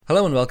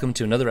Hello and welcome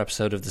to another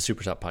episode of the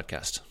Super Top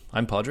Podcast.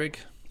 I'm Pádraig.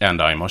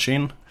 And I'm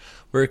Oisín.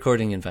 We're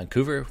recording in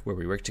Vancouver, where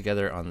we work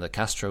together on the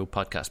Castro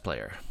podcast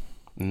player.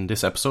 In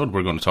this episode,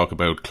 we're going to talk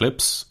about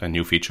Clips, a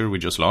new feature we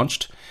just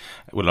launched.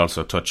 We'll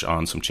also touch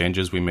on some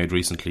changes we made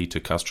recently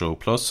to Castro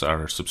Plus,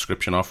 our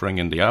subscription offering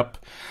in the app.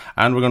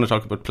 And we're going to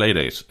talk about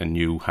Playdate, a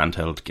new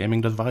handheld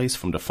gaming device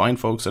from the fine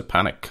folks at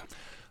Panic.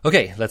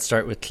 Okay, let's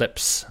start with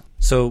Clips.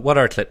 So what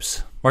are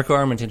Clips? Marco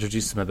Arment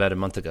introduced them about a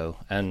month ago.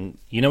 And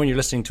you know when you're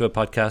listening to a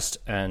podcast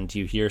and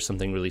you hear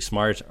something really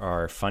smart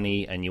or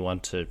funny and you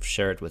want to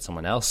share it with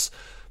someone else,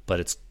 but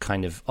it's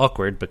kind of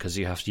awkward because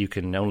you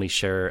can only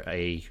share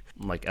a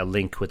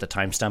link with a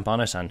timestamp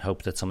on it and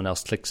hope that someone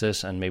else clicks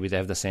it and maybe they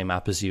have the same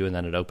app as you and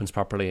then it opens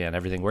properly and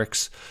everything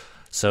works.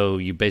 So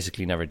you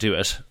basically never do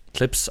it.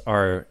 Clips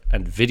are a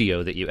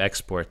video that you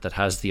export that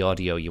has the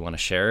audio you want to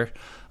share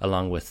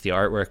along with the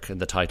artwork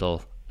and the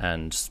title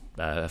and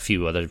a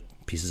few other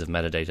pieces of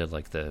metadata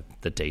like the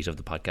date of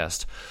the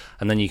podcast,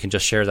 and then you can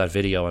just share that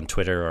video on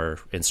Twitter or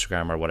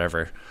Instagram or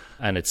whatever,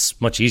 and it's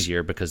much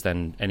easier because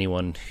then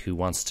anyone who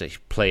wants to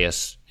play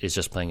it is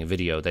just playing a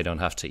video. They don't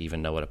have to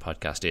even know what a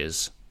podcast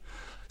is.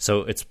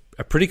 So it's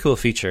a pretty cool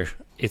feature.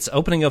 It's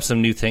opening up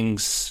some new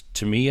things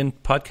to me in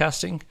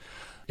podcasting.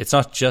 It's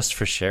not just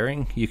for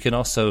sharing. You can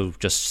also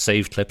just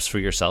save clips for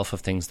yourself of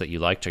things that you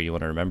liked or you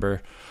want to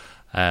remember.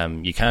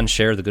 You can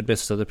share the good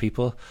bits with other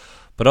people,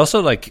 but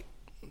also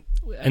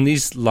in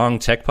these long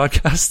tech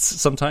podcasts,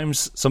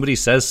 sometimes somebody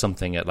says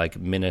something at like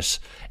minute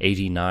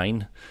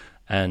 89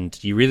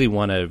 and you really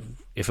want to,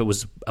 if it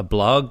was a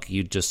blog,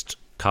 you'd just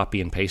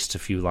copy and paste a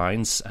few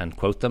lines and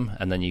quote them,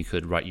 and then you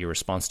could write your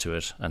response to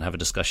it and have a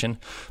discussion.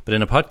 But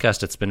in a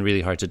podcast, it's been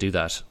really hard to do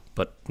that.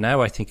 But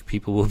now I think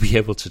people will be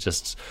able to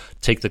just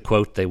take the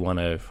quote they want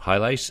to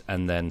highlight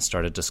and then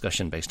start a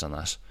discussion based on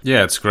that.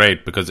 Yeah, it's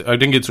great because I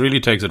think it really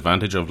takes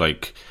advantage of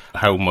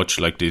how much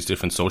these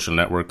different social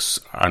networks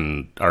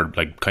are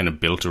kind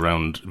of built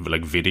around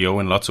video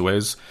in lots of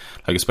ways,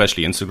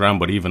 especially Instagram,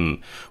 but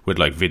even with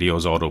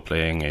videos auto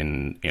playing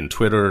in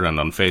Twitter and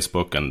on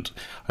Facebook, and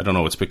I don't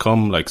know, it's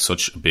become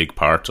such a big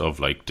part of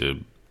the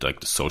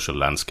social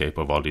landscape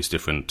of all these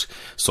different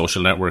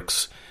social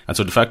networks. And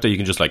so the fact that you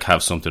can just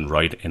have something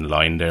right in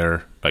line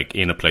there,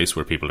 in a place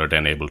where people are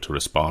then able to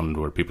respond,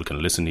 where people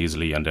can listen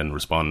easily and then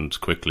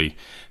respond quickly,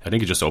 I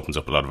think it just opens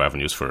up a lot of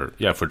avenues for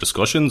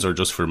discussions or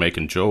just for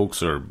making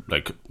jokes or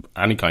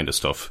any kind of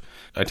stuff.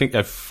 I think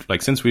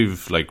since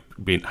we've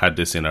had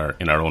this in our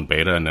own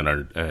beta and in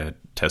our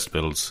test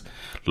builds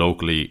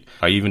locally,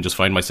 I even just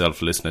find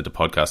myself listening to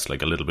podcasts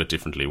a little bit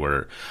differently,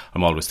 where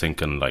I'm always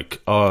thinking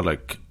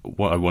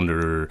I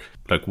wonder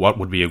what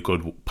would be a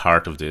good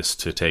part of this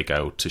to take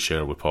out to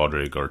share with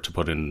Pádraig or to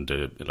put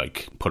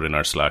in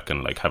our Slack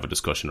and have a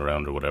discussion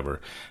around or whatever.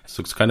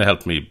 So it's kind of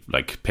helped me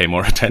pay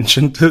more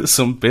attention to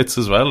some bits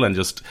as well, and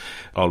just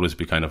always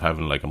be kind of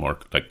having a more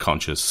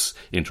conscious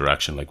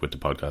interaction with the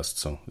podcast.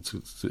 So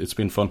it's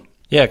been fun.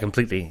 Yeah,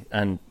 completely.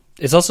 And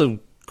it's also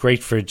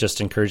great for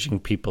just encouraging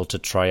people to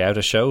try out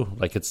a show.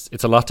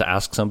 It's a lot to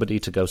ask somebody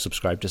to go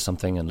subscribe to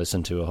something and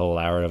listen to a whole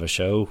hour of a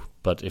show,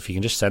 but if you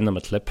can just send them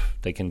a clip,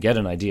 they can get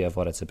an idea of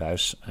what it's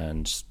about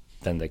and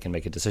then they can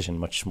make a decision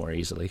much more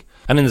easily.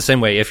 And in the same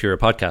way, if you're a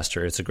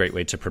podcaster, it's a great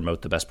way to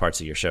promote the best parts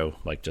of your show.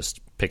 Just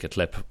pick a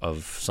clip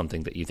of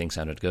something that you think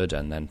sounded good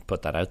and then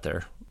put that out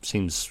there.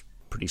 Seems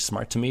pretty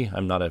smart to me.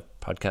 I'm not a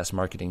podcast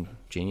marketing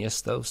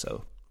genius though,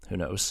 so who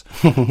knows?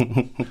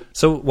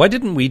 So why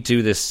didn't we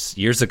do this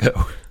years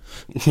ago?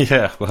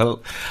 Yeah,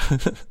 well,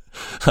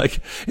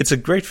 it's a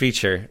great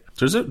feature.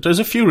 There's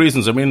a few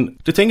reasons. I mean,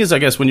 the thing is, I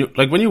guess when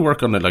you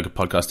work on a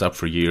podcast app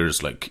for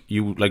years,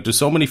 there's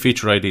so many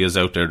feature ideas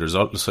out there. There's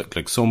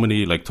so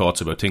many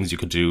thoughts about things you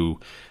could do,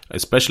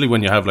 especially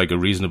when you have a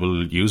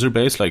reasonable user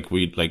base.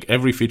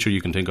 Every feature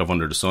you can think of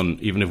under the sun,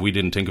 even if we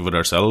didn't think of it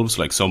ourselves,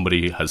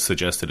 somebody has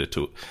suggested it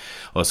to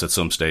us at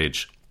some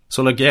stage.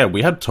 So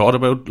we had thought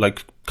about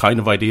kind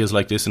of ideas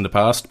like this in the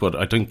past, but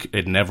I think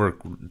they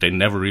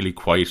never really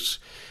quite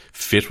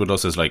fit with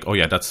us as oh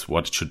yeah, that's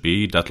what it should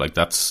be.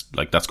 That's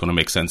going to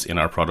make sense in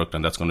our product,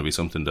 and that's going to be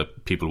something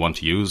that people want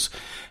to use.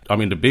 I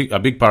mean, a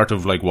big part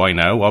of why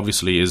now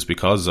obviously is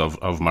because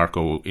of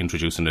Marco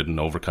introducing it in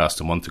Overcast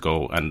a month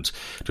ago, and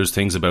there's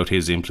things about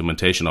his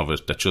implementation of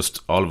it that just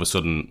all of a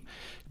sudden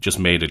just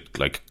made it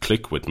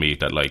click with me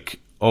that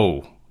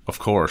oh, of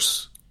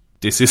course,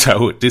 this is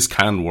how this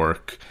can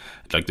work.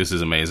 This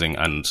is amazing,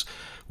 and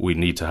we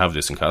need to have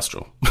this in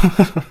Castro.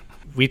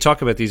 We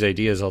talk about these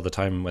ideas all the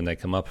time when they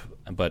come up,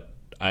 but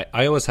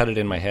I always had it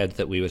in my head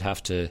that we would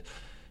have to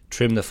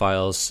trim the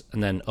files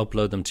and then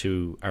upload them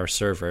to our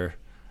server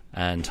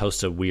and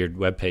host a weird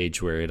web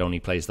page where it only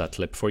plays that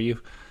clip for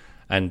you.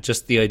 And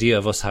just the idea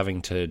of us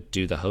having to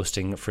do the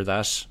hosting for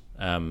that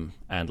and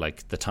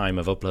the time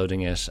of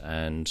uploading it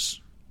and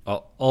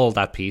all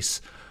that piece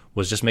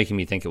was just making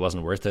me think it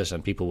wasn't worth it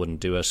and people wouldn't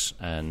do it,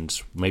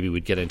 and maybe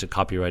we'd get into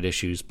copyright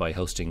issues by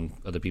hosting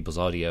other people's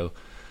audio.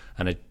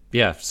 And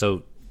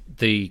so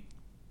the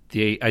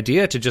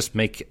idea to just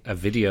make a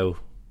video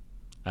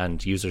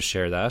and users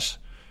share that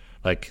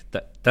Like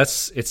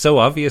it's so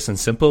obvious and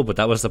simple, but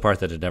that was the part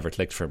that had never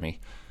clicked for me.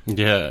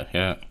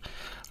 Yeah.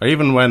 Or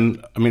even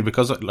when, I mean,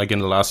 because like in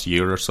the last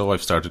year or so,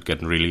 I've started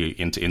getting really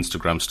into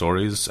Instagram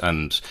stories,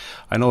 and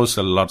I noticed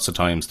that lots of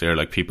times there,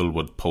 like people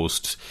would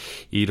post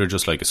either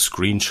just like a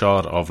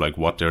screenshot of like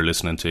what they're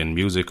listening to in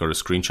music, or a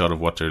screenshot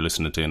of what they're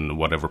listening to in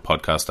whatever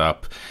podcast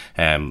app.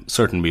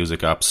 Certain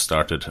music apps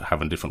started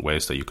having different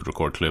ways that you could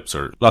record clips,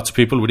 or lots of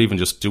people would even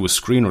just do a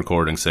screen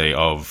recording, say,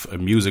 of a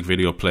music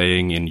video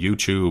playing in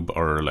YouTube,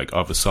 or like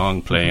of a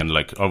song playing,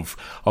 like of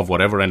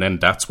whatever, and then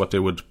that's what they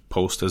would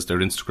post as their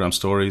Instagram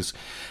stories.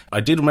 I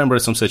did remember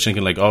at some stage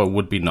thinking like, oh, it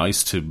would be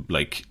nice to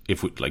like,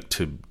 if we like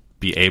to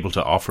be able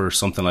to offer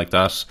something like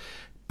that,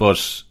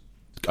 but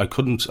I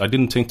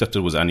didn't think that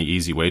there was any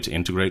easy way to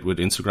integrate with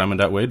Instagram in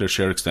that way. Their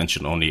share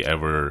extension only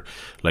ever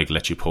like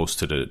let you post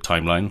to the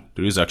timeline.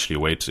 There is actually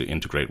a way to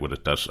integrate with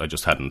it that I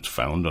just hadn't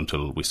found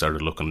until we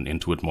started looking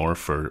into it more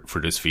for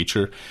this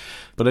feature.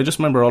 But I just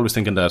remember always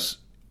thinking that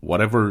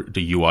whatever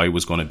the UI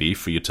was going to be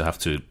for you to have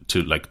to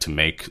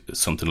make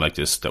something like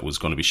this that was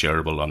going to be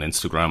shareable on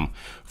Instagram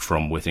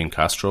from within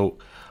Castro,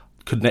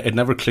 it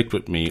never clicked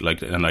with me,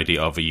 like an idea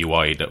of a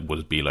UI that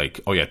would be like,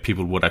 oh yeah,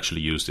 people would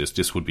actually use this.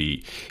 This would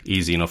be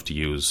easy enough to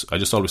use. I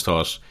just always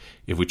thought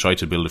if we tried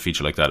to build a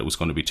feature like that, it was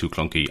going to be too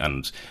clunky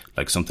and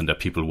like something that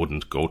people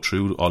wouldn't go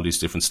through all these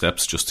different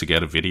steps just to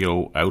get a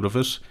video out of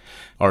it.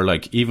 Or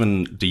like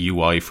even the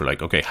UI for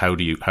like, okay, how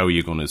are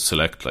you going to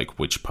select like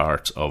which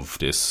part of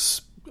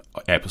this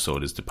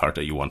episode is the part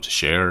that you want to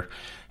share?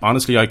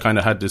 Honestly, I kind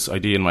of had this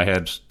idea in my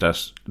head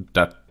that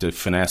the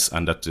finesse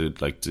and that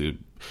the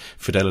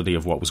fidelity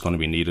of what was going to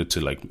be needed to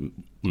like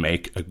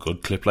make a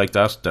good clip like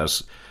that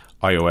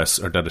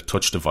iOS or that a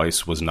touch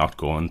device was not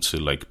going to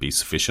like be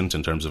sufficient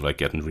in terms of like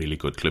getting really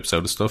good clips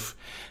out of stuff.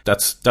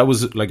 That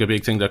was like a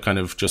big thing that kind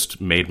of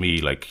just made me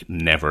like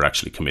never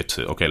actually commit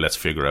to, okay, let's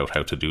figure out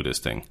how to do this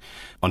thing,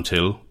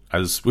 until,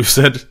 as we've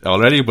said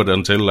already, but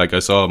until like I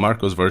saw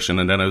Marco's version,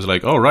 and then I was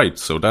like, oh right,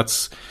 so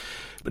that's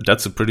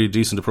a pretty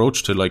decent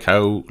approach to like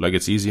how like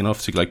it's easy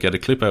enough to like get a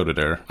clip out of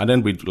there. And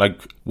then we like,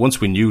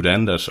 once we knew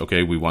then that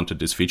okay, we wanted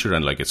this feature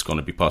and like it's going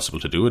to be possible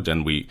to do it,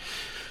 then we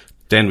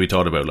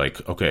thought about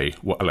like, okay,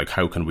 like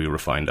how can we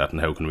refine that and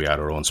how can we add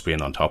our own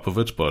spin on top of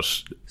it? But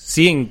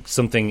seeing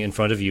something in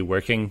front of you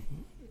working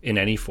in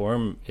any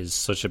form is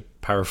such a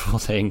powerful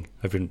thing.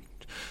 I've been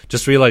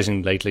just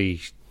realizing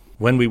lately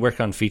when we work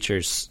on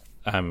features,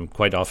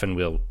 quite often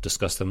we'll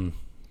discuss them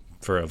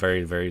for a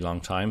very, very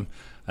long time.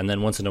 And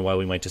then once in a while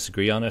we might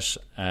disagree on it,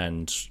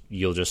 and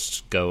you'll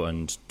just go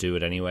and do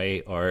it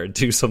anyway or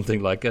do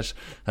something like it.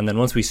 And then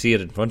once we see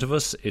it in front of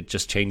us, it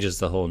just changes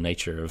the whole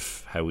nature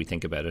of how we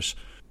think about it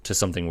to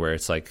something where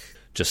it's like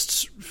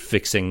just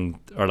fixing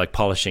or like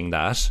polishing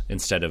that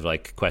instead of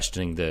like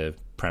questioning the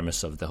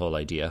premise of the whole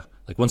idea.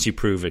 Like once you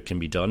prove it can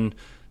be done,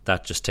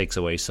 that just takes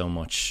away so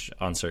much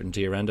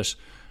uncertainty around it.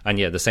 And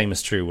yeah, the same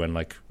is true when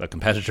like a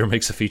competitor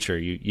makes a feature.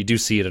 You do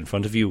see it in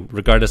front of you,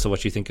 regardless of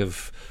what you think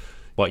of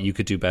what you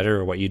could do better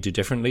or what you do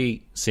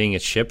differently. Seeing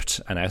it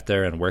shipped and out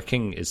there and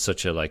working is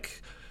such a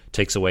like,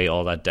 takes away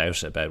all that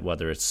doubt about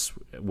whether it's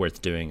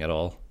worth doing at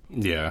all.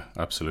 Yeah,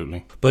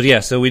 absolutely. But yeah,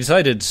 so we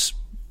decided,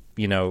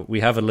 you know, we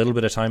have a little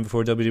bit of time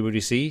before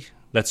WWDC.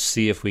 Let's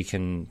see if we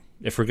can,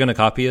 if we're going to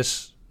copy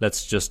it,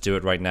 let's just do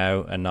it right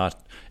now and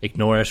not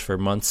ignore it for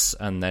months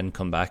and then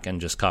come back and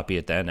just copy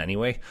it then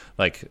anyway.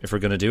 Like, if we're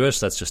going to do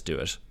it, let's just do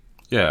it.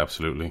 Yeah,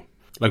 absolutely.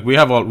 Like we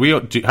have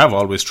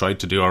always tried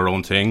to do our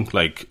own thing,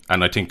 like,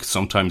 and I think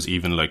sometimes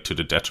even like to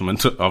the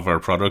detriment of our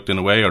product in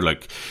a way, or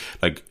like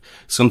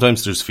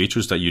sometimes there's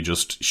features that you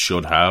just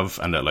should have,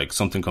 and that like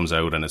something comes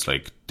out and it's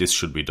like, this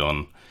should be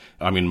done.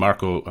 I mean,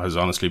 Marco has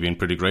honestly been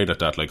pretty great at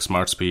that. Like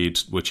Smart Speed,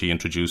 which he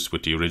introduced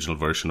with the original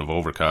version of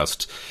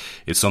Overcast,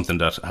 is something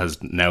that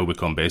has now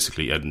become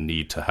basically a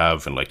need to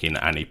have in like in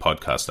any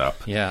podcast app.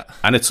 Yeah,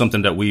 and it's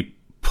something that we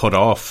put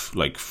off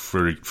like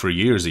for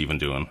years even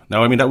doing.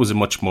 Now, I mean, that was a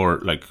much more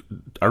like,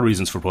 our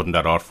reasons for putting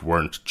that off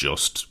weren't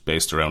just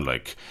based around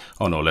like,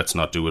 oh no, let's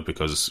not do it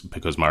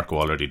because Marco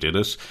already did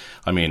it.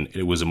 I mean,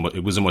 it was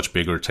a much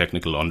bigger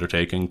technical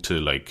undertaking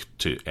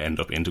to end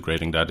up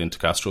integrating that into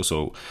Castro.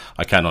 So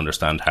I can't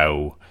understand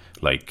how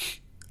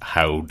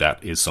that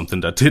is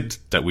something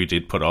that we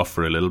did put off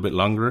for a little bit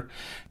longer.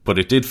 But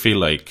it did feel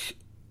like,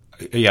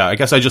 yeah, I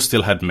guess I just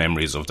still had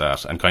memories of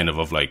that, and kind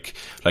of like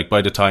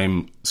by the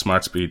time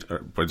Smart Speed, or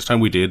by the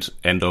time we did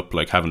end up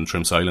like having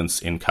Trim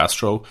Silence in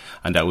Castro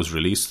and that was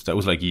released, that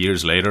was like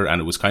years later, and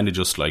it was kind of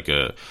just like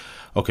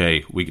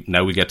okay,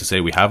 we get to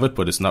say we have it,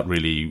 but it's not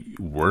really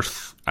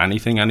worth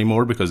anything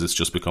anymore because it's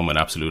just become an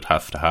absolute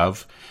have to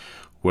have.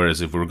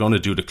 Whereas if we're going to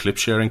do the clip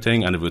sharing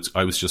thing, and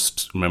I was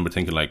just remember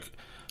thinking like,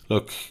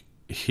 look,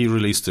 he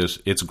released it,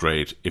 it's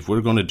great. If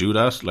we're going to do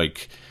that,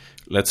 like,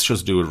 let's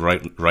just do it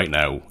right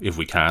now if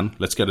we can.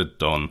 Let's get it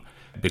done,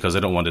 because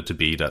I don't want it to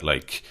be that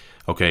like,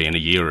 okay, in a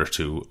year or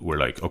two we're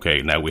like,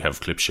 okay, now we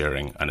have clip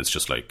sharing, and it's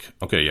just like,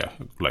 okay, yeah,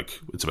 like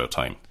it's about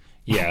time.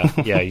 Yeah,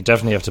 you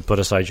definitely have to put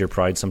aside your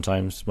pride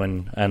sometimes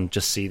and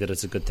just see that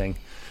it's a good thing.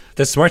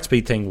 The Smart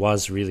Speed thing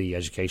was really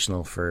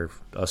educational for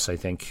us, I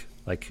think.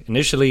 Like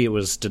initially it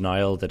was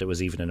denial that it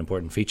was even an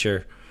important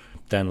feature,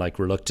 then like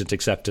reluctant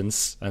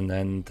acceptance, and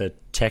then the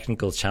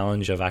technical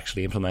challenge of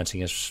actually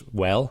implementing it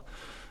well,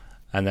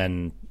 and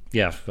then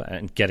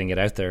and getting it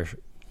out there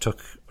took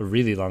a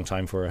really long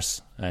time for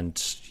us.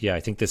 And I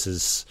think this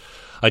is,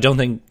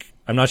 I'm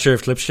not sure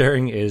if clip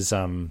sharing is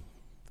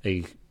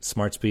a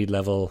smart speed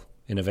level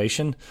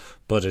innovation,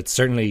 but it's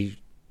certainly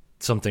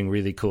something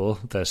really cool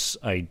that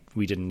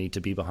we didn't need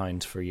to be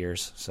behind for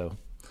years. So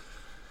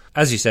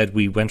as you said,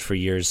 we went for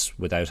years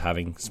without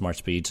having smart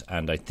speed,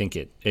 and I think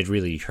it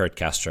really hurt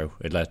Castro.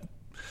 It let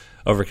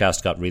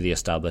Overcast got really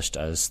established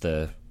as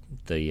the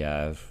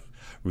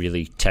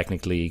really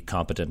technically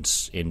competent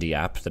indie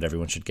app that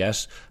everyone should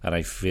get, and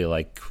I feel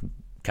like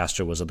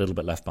Castro was a little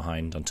bit left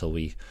behind until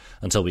we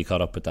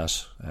caught up with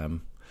that.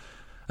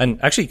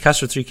 And actually,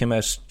 Castro 3 came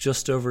out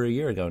just over a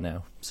year ago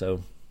now,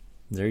 so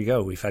there you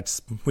go. We've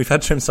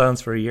had Trim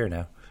Silence for a year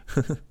now.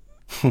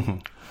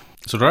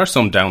 So there are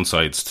some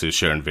downsides to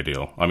sharing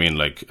video. I mean,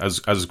 like as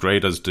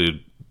great as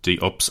the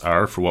ups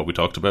are for what we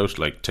talked about,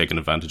 like taking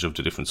advantage of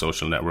the different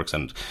social networks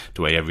and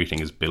the way everything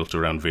is built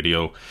around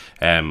video.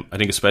 I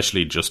think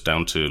especially just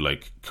down to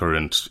like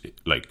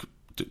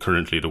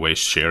currently the way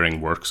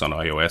sharing works on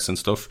iOS and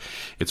stuff,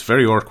 it's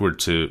very awkward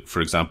to, for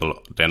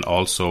example, then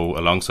also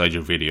alongside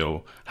your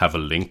video have a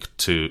link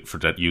for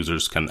that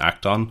users can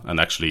act on and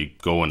actually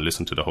go and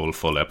listen to the whole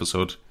full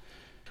episode.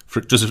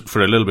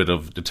 For a little bit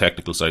of the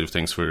technical side of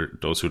things, for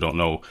those who don't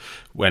know,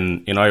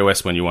 when in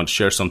iOS, when you want to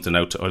share something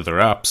out to other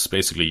apps,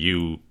 basically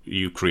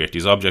you create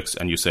these objects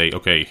and you say,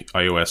 okay,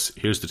 iOS,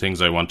 here's the things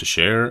I want to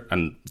share,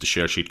 and the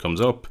share sheet comes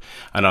up,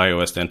 and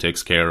iOS then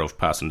takes care of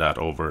passing that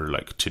over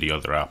like to the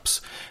other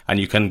apps. And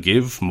you can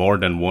give more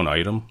than one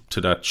item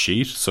to that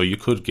sheet, so you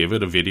could give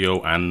it a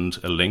video and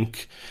a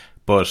link,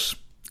 but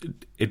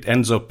it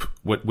ends up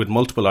with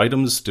multiple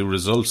items, the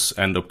results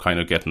end up kind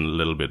of getting a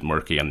little bit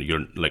murky, and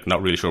you're like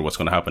not really sure what's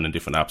going to happen in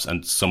different apps,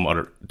 and some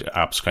other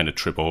apps kind of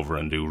trip over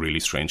and do really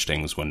strange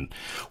things when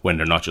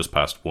they're not just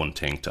past one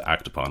thing to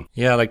act upon.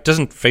 Yeah, like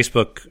doesn't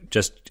Facebook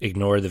just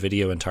ignore the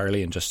video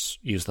entirely and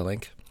just use the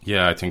link?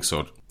 Yeah, I think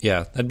so.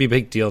 Yeah, that'd be a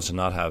big deal to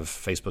not have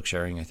Facebook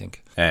sharing, I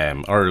think.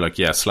 Or like,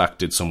 Slack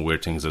did some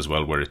weird things as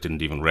well where it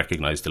didn't even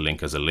recognize the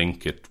link as a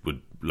link. It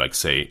would like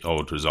say,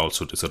 oh, there's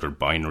also this other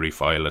binary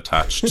file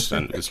attached.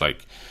 And it's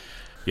like,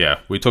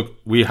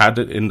 we had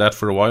it in that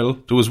for a while.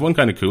 There was one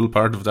kind of cool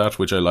part of that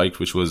which I liked,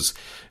 which was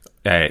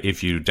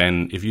if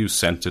you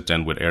sent it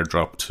then with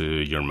AirDrop to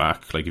your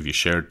Mac, like if you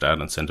shared that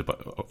and sent it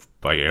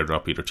by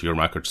AirDrop either to your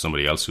Mac or to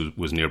somebody else who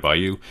was nearby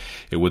you,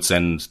 it would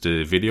send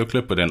the video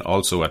clip, but then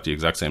also at the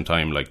exact same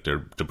time, like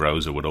the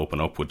browser would open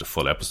up with the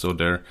full episode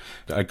there.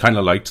 I kind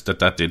of liked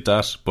that did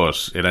that,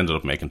 but it ended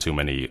up making too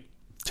many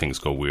things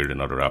go weird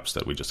in other apps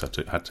that we just had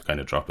to kind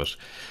of drop it.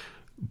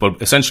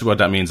 But essentially what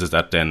that means is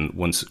that then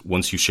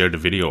once you share the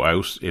video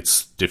out,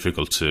 it's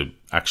difficult to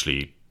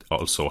actually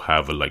also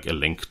have a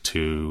link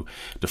to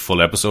the full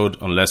episode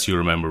unless you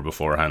remember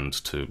beforehand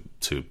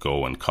to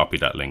go and copy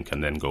that link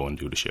and then go and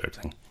do the share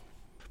thing.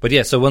 But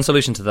so one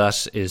solution to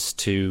that is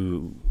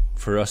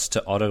for us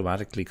to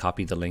automatically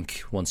copy the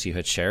link once you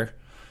hit share.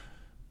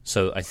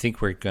 So I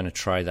think we're going to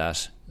try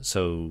that.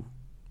 So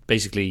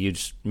basically you'd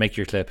make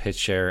your clip, hit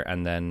share,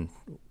 and then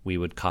we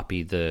would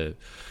copy the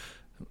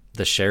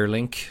share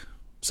link.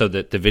 So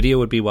that the video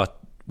would be what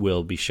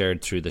will be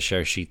shared through the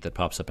share sheet that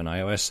pops up in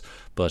iOS,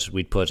 but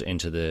we'd put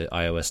into the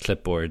iOS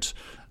clipboard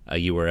a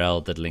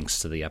URL that links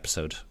to the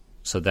episode.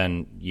 So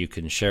then you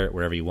can share it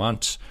wherever you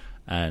want,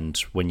 and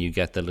when you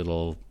get the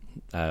little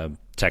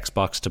text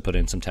box to put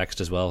in some text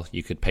as well,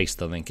 you could paste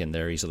the link in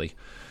there easily.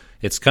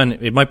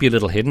 It might be a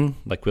little hidden,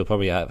 like we'll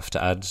probably have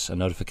to add a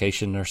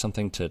notification or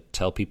something to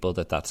tell people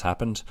that that's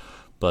happened,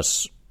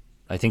 but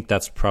I think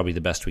that's probably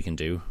the best we can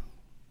do.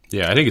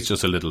 Yeah, I think it's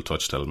just a little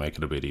touch that'll make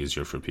it a bit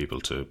easier for people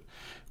to...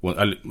 Well,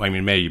 I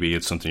mean, maybe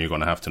it's something you're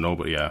going to have to know,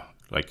 but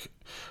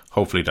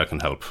hopefully that can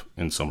help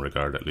in some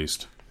regard at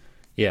least.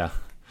 Yeah.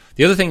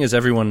 The other thing is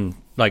every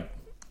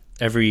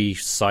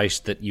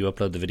site that you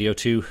upload the video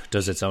to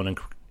does its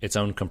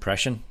own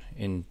compression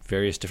in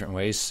various different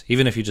ways.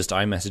 Even if you just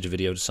iMessage a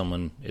video to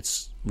someone,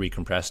 it's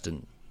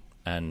recompressed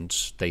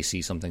and they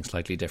see something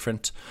slightly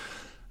different.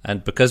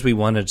 And because we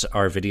wanted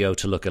our video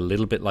to look a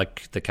little bit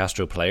like the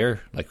Castro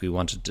player, like we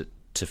wanted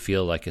to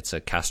feel like it's a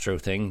Castro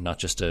thing, not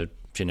just a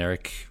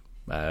generic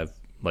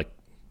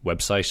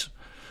website,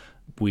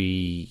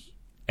 we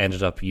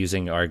ended up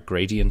using our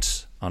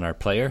gradient on our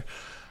player.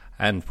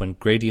 And when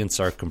gradients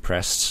are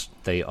compressed,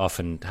 they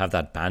often have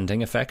that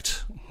banding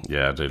effect.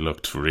 Yeah, they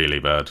looked really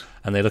bad.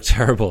 And they look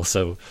terrible.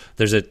 So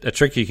there's a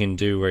trick you can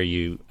do where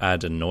you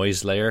add a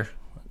noise layer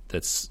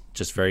that's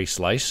just very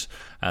slight,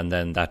 and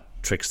then that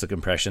tricks the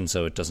compression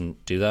so it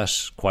doesn't do that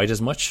quite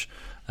as much.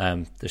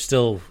 There's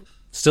still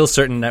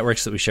certain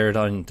networks that we shared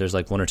on, there's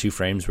like 1 or 2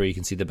 frames where you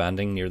can see the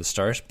banding near the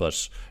start,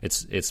 but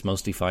it's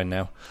mostly fine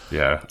now.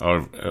 Yeah,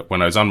 or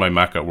when I was on my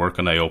Mac at work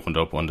and I opened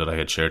up one that I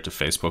had shared to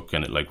Facebook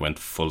and it went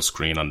full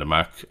screen on the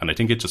Mac, and I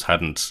think it just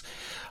hadn't...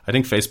 I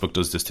think Facebook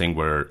does this thing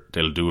where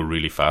they'll do a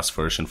really fast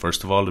version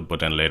first of all, but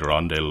then later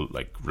on they'll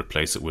like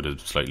replace it with a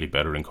slightly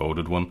better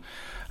encoded one.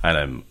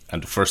 And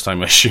the first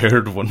time I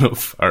shared one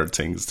of our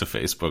things to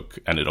Facebook,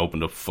 and it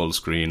opened up full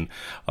screen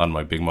on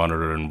my big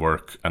monitor in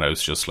work, and I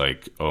was just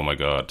like, oh my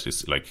god,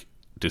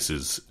 this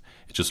is.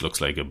 It just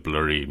looks like a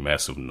blurry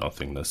mess of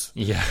nothingness.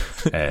 Yeah.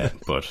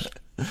 But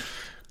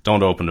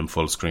don't open them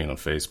full screen on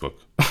Facebook.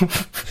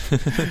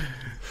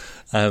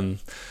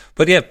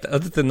 But yeah,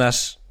 other than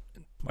that,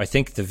 I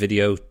think the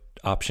video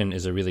option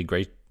is a really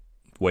great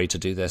way to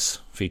do this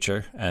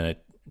feature, and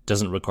it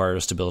doesn't require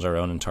us to build our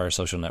own entire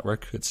social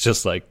network. It's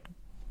just like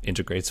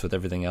integrates with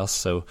everything else.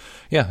 So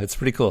yeah, it's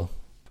pretty cool.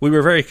 We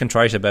were very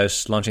contrite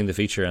about launching the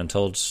feature and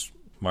told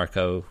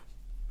Marco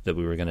that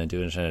we were going to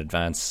do it in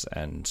advance,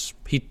 and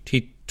he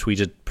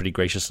tweeted pretty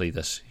graciously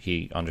that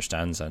he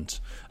understands and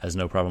has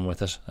no problem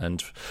with it,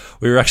 and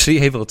we were actually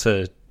able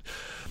to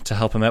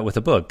help him out with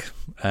a bug.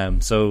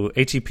 So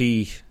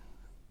ATP,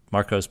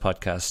 Marco's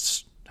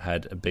podcast,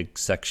 had a big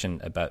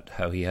section about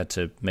how he had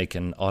to make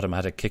an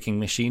automatic kicking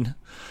machine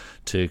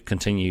to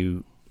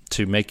continue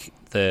to make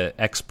the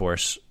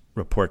export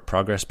report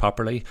progress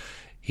properly.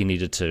 He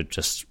needed to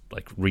just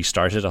like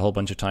restart it a whole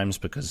bunch of times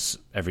because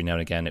every now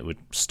and again it would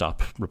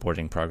stop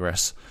reporting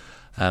progress.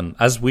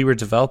 As we were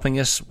developing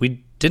it,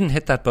 we didn't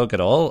hit that bug at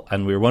all,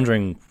 and we were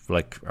wondering,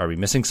 like, are we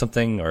missing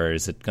something, or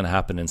is it going to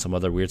happen in some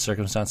other weird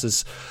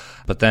circumstances?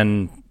 But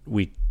then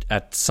we,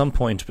 at some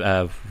point, we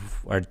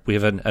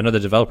have another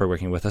developer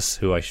working with us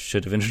who I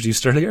should have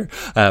introduced earlier,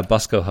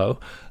 Bosco Ho.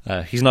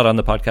 He's not on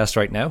the podcast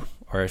right now,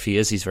 or if he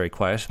is, he's very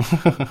quiet.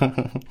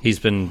 He's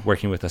been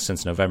working with us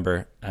since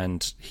November,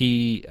 and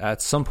he,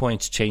 at some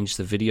point, changed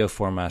the video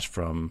format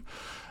from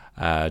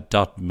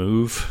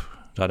 .mov,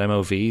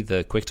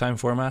 the QuickTime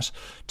format,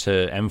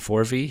 to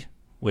M4V,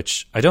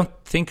 which I don't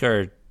think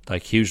are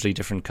like hugely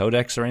different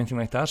codecs or anything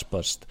like that,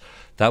 but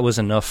that was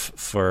enough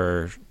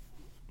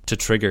to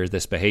trigger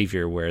this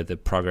behavior where the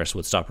progress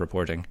would stop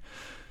reporting.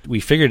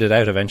 We figured it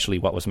out eventually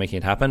what was making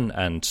it happen,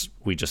 and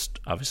we just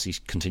obviously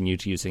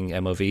continued using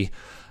MOV,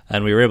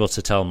 and we were able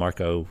to tell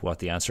Marco what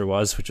the answer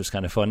was, which was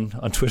kind of fun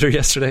on Twitter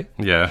yesterday.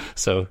 Yeah.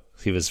 So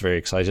he was very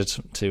excited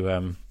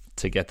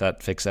to get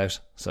that fix out.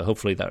 So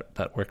hopefully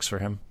that works for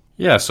him.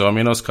 Yeah, so I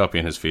mean, us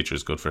copying his feature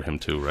is good for him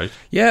too, right?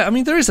 Yeah, I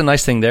mean, there is a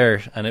nice thing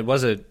there, and it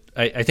was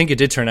I think it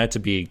did turn out to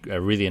be a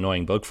really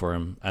annoying bug for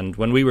him. And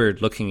when we were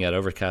looking at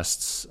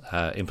Overcast's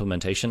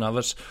implementation of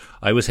it,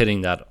 I was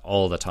hitting that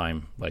all the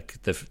time.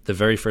 Like the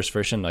very first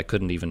version, I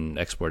couldn't even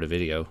export a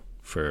video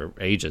for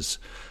ages.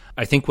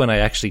 I think when I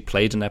actually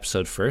played an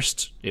episode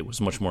first, it was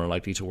much more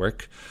likely to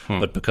work.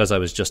 But because I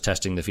was just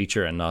testing the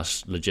feature and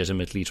not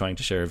legitimately trying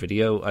to share a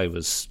video, I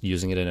was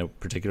using it in a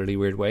particularly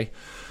weird way.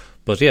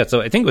 But yeah, so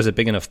I think it was a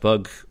big enough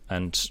bug,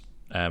 and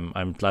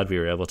I'm glad we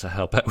were able to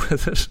help out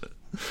with it.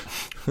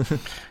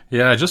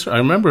 Yeah, I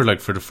remember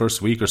like for the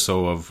first week or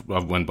so of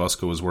when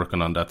Bosco was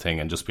working on that thing,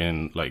 and just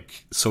being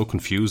like so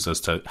confused as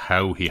to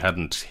how he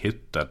hadn't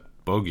hit that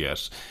bug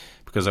yet,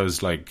 because I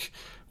was like,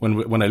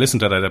 when I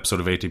listened to that episode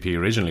of ATP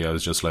originally, I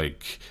was just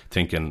like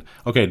thinking,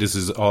 okay, this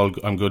is all,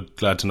 I'm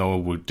glad to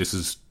know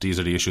these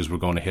are the issues we're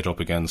going to hit up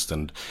against,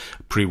 and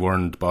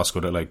pre-warned Bosco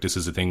that like this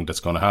is a thing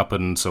that's going to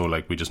happen, so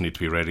like we just need to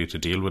be ready to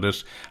deal with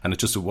it. And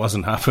it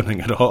wasn't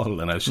happening at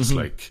all, and I was just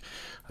like,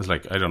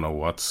 I don't know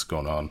what's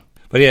going on.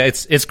 But yeah,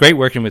 it's great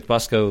working with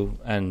Bosco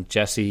and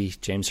Jesse,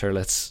 James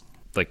Hurlitz.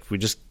 Like, we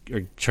just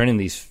are churning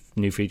these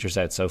new features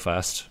out so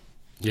fast.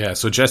 Yeah,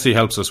 so Jesse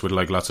helps us with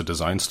like lots of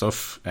design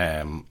stuff.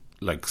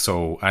 Like,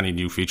 so any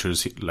new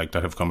features like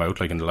that have come out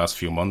like in the last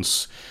few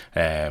months,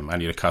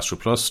 any of the Castro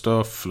Plus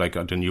stuff, like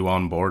the new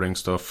onboarding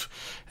stuff,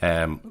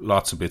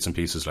 lots of bits and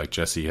pieces. Like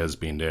Jesse has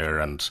been there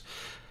and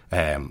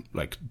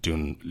like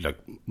doing like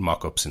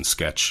mock-ups in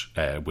Sketch,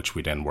 which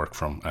we then work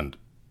from, and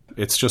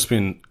it's just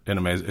been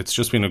it's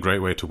just been a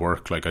great way to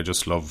work. Like, I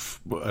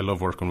love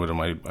working with him.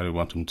 I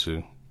want him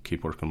to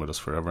keep working with us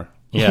forever.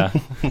 Yeah.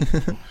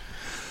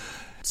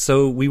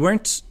 So we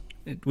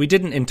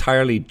didn't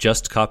entirely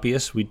just copy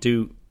it. We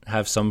do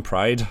have some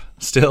pride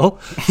still.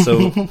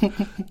 So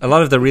a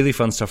lot of the really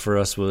fun stuff for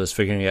us was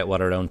figuring out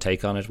what our own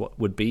take on it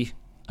would be.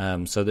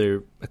 So there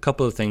are a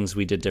couple of things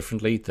we did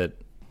differently that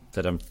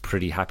I'm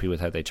pretty happy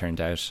with how they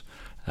turned out.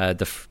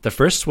 The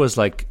first was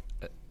like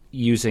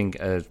using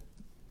a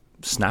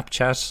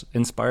Snapchat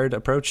inspired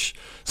approach,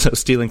 so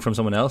stealing from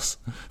someone else.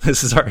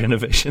 This is our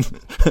innovation.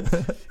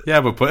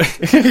 Yeah, but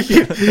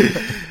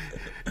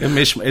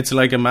it's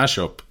like a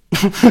mashup.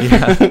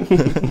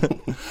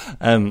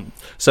 Yeah.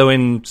 So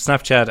in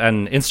Snapchat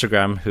and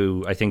Instagram,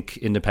 who I think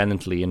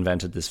independently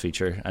invented this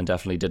feature and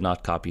definitely did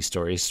not copy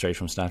stories straight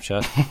from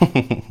Snapchat,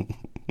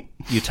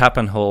 you tap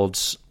and hold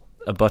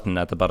a button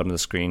at the bottom of the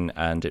screen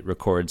and it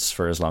records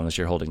for as long as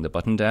you're holding the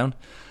button down.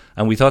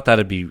 And we thought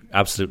that'd be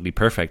absolutely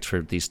perfect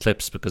for these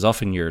clips, because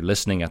often you're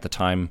listening at the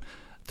time,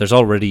 there's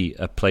already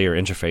a player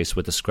interface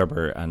with a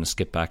scrubber and a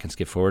skip back and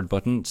skip forward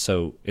button.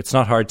 So it's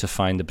not hard to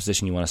find the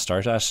position you want to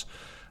start at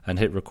and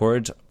hit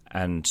record.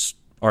 And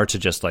or to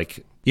just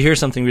like, you hear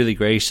something really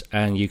great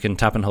and you can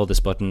tap and hold this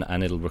button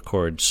and it'll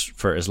record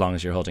for as long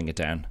as you're holding it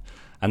down.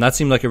 And that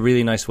seemed like a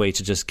really nice way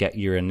to just get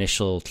your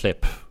initial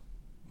clip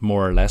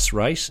more or less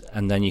right,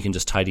 and then you can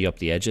just tidy up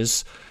the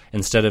edges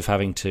instead of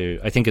having to.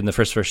 I think in the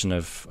first version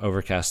of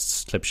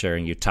Overcast's clip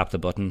sharing, you tap the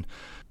button,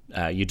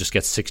 you just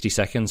get 60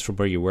 seconds from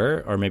where you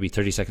were, or maybe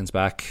 30 seconds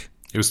back.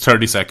 It was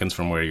 30 seconds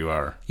from where you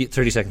are.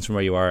 30 seconds from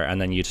where you are,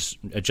 and then you just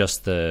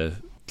adjust the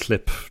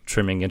clip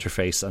trimming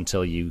interface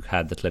until you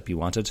had the clip you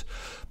wanted.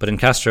 But in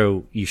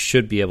Castro, you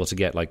should be able to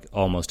get like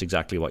almost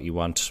exactly what you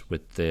want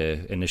with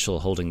the initial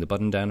holding the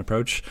button down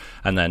approach,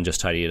 and then just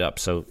tidy it up.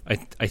 So I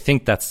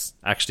think that's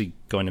actually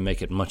going to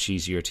make it much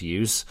easier to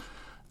use.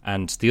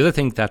 And the other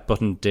thing that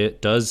button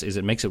does is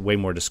it makes it way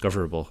more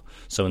discoverable.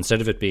 So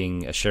instead of it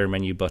being a share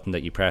menu button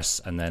that you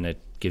press and then it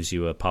gives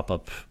you a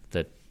pop-up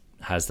that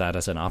has that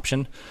as an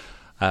option,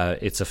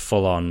 it's a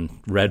full-on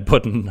red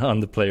button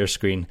on the player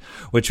screen,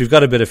 which we've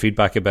got a bit of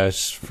feedback about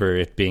for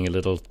it being a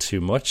little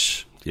too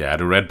much. Yeah,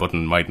 the red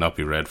button might not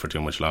be red for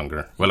too much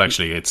longer. Well,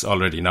 actually, it's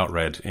already not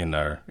red in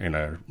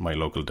my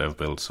local dev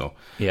build. So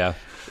yeah,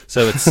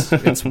 so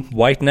it's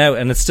white now,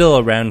 and it's still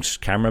a round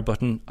camera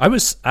button. I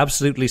was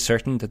absolutely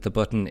certain that the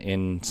button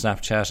in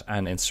Snapchat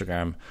and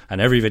Instagram and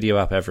every video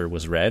app ever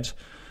was red.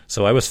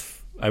 So I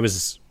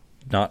was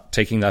not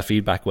taking that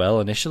feedback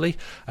well initially,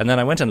 and then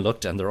I went and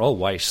looked and they're all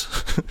white.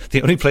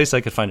 The only place I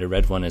could find a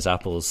red one is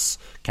Apple's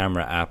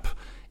camera app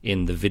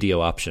in the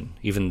video option.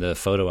 Even the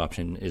photo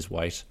option is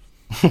white.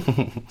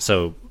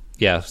 So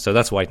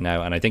that's white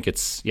now, and I think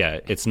it's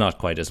not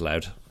quite as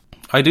loud.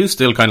 I do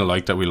still kind of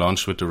like that we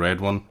launched with the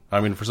red one. I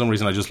mean, for some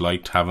reason I just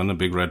liked having a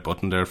big red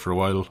button there for a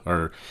while,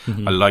 or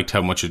I liked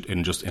how much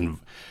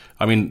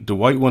I mean, the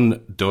white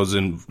one does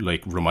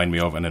remind me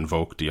of and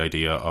invoke the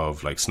idea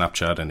of like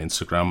Snapchat and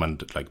Instagram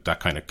and like that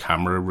kind of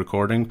camera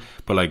recording.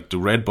 But like the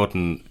red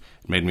button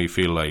made me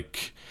feel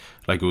like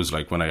it was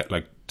like when I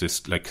like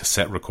this like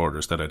cassette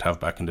recorders that I'd have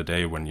back in the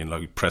day when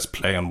you press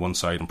play on one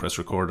side and press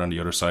record on the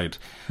other side.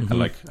 And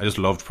like I just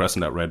loved pressing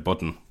that red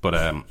button. But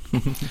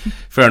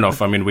fair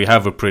enough. I mean, we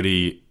have a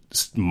pretty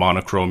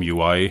monochrome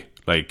UI.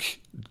 Like,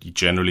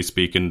 generally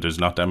speaking, there's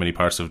not that many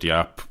parts of the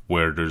app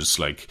where there's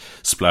like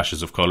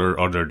splashes of color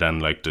other than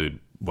like the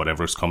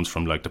whatever comes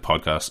from like the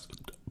podcast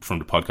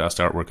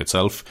artwork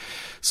itself.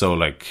 So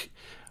like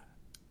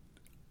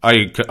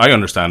I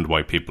understand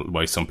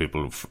why some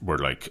people were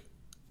like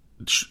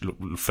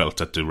felt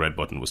that the red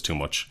button was too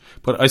much,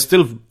 but I'm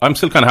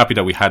still kind of happy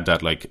that we had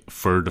that like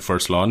for the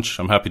first launch.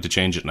 I'm happy to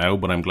change it now,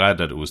 but I'm glad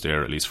that it was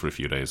there at least for a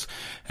few days,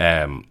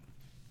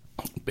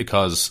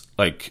 because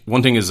like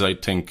one thing is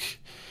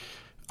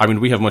I mean,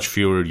 we have much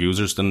fewer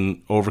users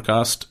than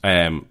Overcast,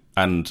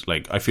 and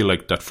like I feel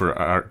like that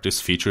for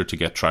this feature to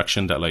get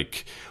traction, that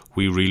like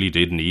we really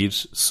did need,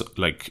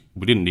 like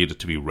we didn't need it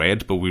to be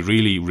red, but we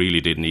really,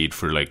 really did need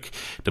for like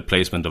the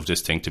placement of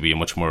this thing to be a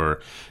much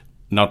more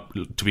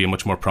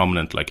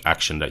prominent like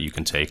action that you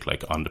can take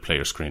like on the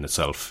player screen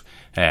itself.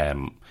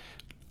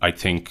 I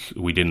think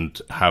we didn't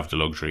have the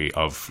luxury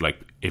of like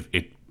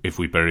if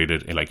we buried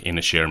it in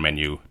a share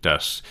menu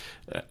that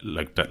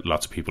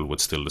lots of people would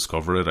still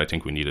discover it. I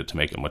think we needed to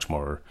make it much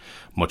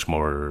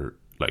more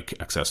like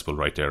accessible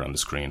right there on the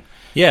screen.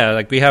 Yeah,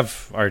 like we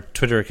have our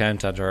Twitter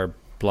account and our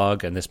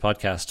blog and this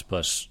podcast,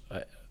 but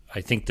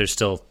I think there's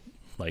still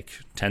like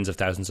tens of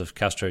thousands of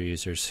Castro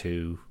users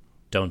who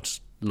don't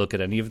look at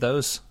any of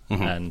those,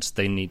 and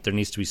there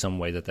needs to be some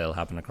way that they'll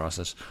happen across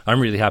it. I'm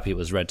really happy it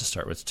was red to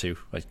start with too,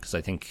 because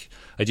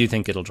I do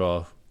think it'll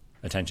draw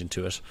attention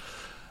to it.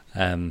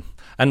 And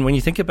when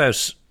you think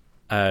about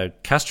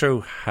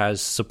Castro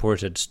has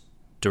supported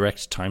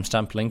direct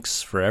timestamp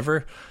links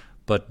forever,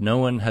 but no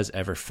one has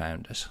ever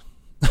found it.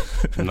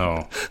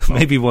 No.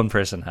 Maybe one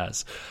person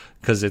has,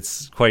 because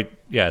it's quite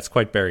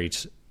buried.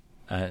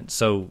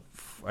 So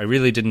I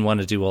really didn't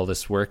want to do all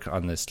this work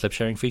on this clip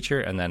sharing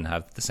feature and then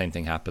have the same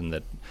thing happen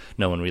that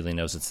no one really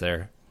knows it's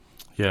there.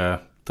 Yeah,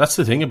 that's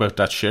the thing about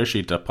that share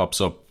sheet that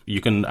pops up.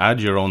 You can add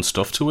your own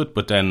stuff to it,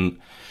 but then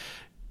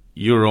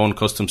your own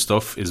custom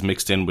stuff is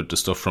mixed in with the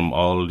stuff from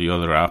all the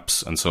other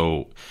apps. And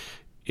so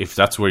if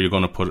that's where you're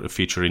going to put a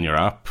feature in your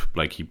app,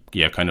 like,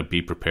 kind of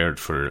be prepared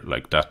for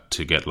like that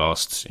to get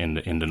lost in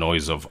the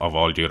noise of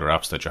all the other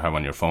apps that you have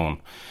on your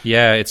phone.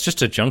 Yeah, it's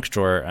just a junk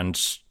drawer, and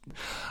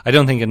I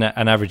don't think an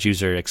average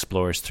user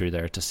explores through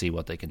there to see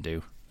what they can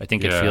do. I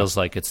think it feels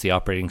like it's the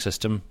operating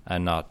system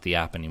and not the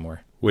app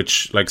anymore.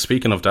 Which, like,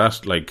 speaking of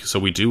that, like, so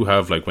we do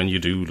have, like, when you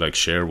do like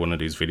share one of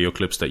these video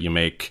clips that you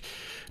make,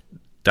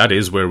 that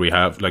is where we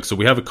have, like, so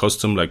we have a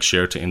custom, like,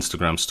 share to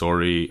Instagram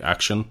story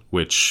action,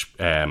 which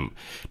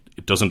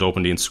it doesn't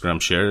open the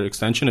Instagram share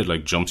extension. It,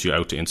 like, jumps you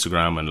out to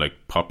Instagram and, like,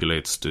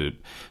 populates the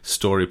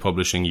story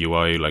publishing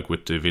UI, like,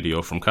 with the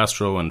video from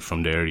Castro, and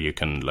from there you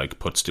can, like,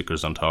 put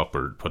stickers on top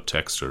or put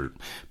text or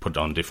put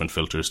on different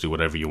filters, do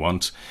whatever you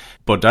want.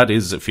 But that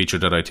is a feature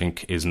that I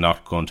think is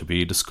not going to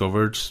be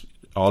discovered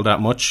all that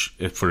much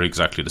for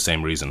exactly the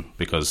same reason,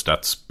 because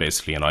that's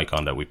basically an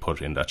icon that we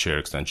put in that share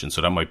extension.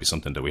 So that might be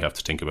something that we have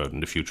to think about in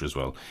the future as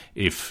well.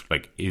 If,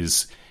 like,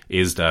 is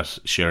is that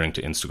sharing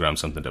to Instagram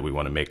something that we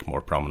want to make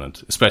more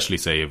prominent, especially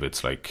say if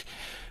it's like,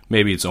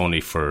 maybe it's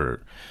only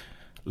for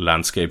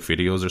landscape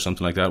videos or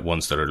something like that,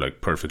 ones that are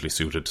like perfectly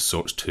suited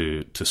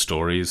to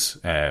stories.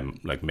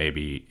 Like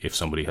maybe if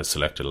somebody has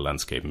selected a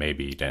landscape,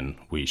 maybe then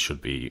it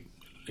should be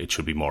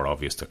more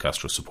obvious that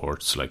Castro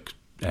supports like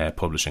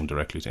publishing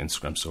directly to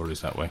Instagram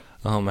stories that way.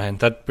 Oh man,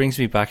 that brings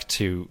me back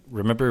to,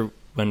 remember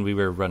when we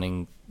were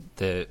running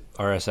the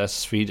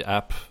RSS feed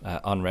app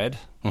on Red?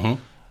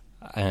 Mm-hmm.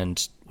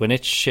 And when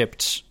it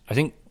shipped, I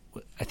think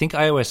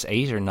iOS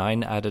 8 or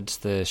 9 added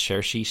the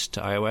share sheet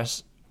to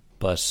iOS.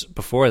 But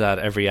before that,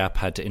 every app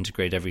had to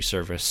integrate every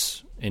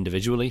service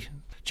individually.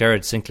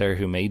 Jared Sinclair,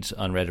 who made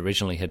Unread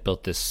originally, had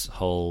built this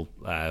whole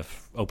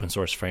open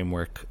source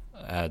framework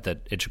that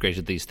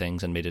integrated these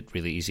things and made it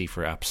really easy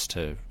for apps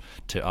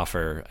to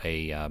offer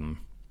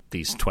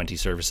these 20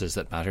 services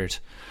that mattered.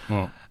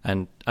 Oh.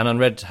 And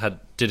Unread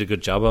did a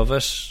good job of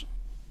it.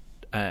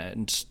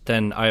 And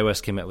then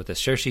iOS came out with this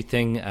share sheet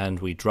thing, and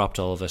we dropped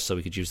all of it so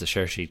we could use the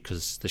share sheet,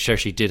 because the share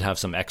sheet did have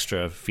some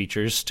extra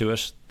features to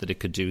it that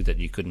it could do that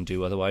you couldn't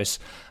do otherwise.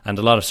 And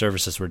a lot of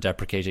services were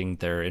deprecating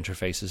their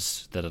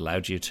interfaces that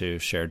allowed you to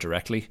share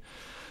directly.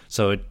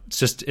 So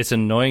it's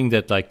annoying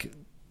that like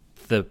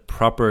the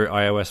proper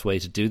iOS way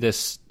to do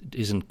this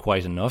isn't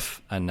quite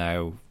enough, and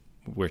now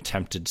we're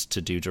tempted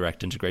to do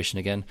direct integration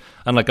again.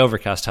 And like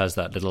Overcast has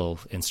that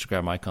little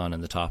Instagram icon in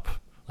the top,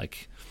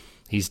 like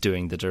he's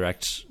doing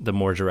the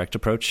more direct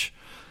approach.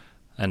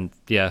 And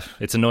yeah,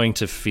 it's annoying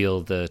to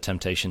feel the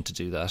temptation to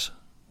do that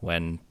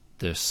when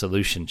the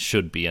solution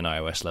should be an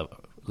iOS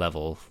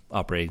level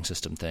operating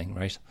system thing,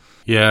 right?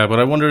 Yeah, but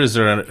I wonder, is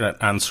there an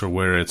answer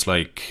where it's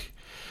like,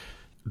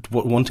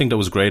 one thing that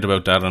was great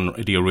about that on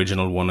the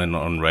original one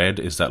on Red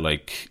is that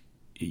like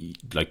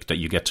that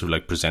you get to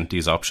like present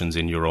these options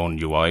in your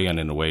own UI and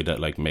in a way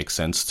that like makes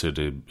sense to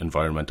the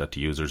environment that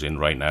the user's in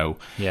right now.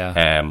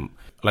 Yeah.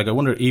 Like I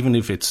wonder, even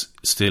if it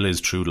still is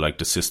true, like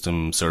the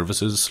system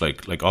services,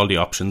 like all the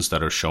options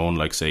that are shown,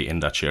 like say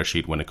in that share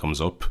sheet when it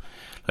comes up,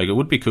 like it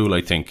would be cool,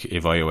 I think,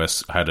 if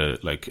iOS had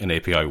an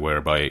API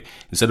whereby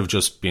instead of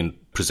just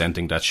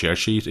presenting that share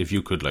sheet, if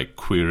you could like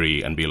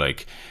query and be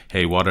like,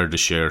 hey, what are the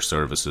share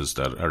services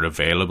that are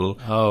available?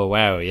 Oh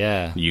wow,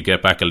 yeah. You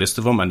get back a list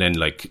of them, and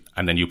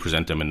then you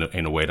present them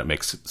in a way that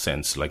makes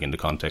sense, like in the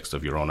context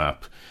of your own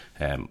app.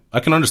 I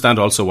can understand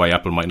also why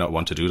Apple might not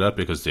want to do that,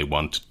 because they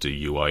want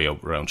the UI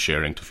around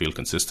sharing to feel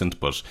consistent.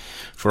 But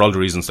for all the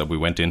reasons that we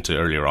went into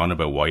earlier on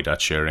about why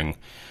that sharing,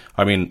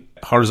 I mean,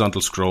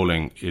 horizontal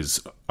scrolling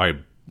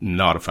I'm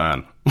not a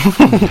fan.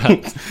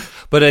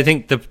 But I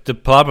think the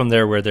problem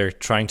there, where they're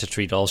trying to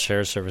treat all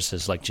share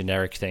services like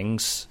generic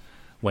things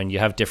when you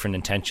have different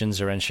intentions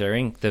around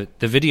sharing. The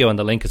video and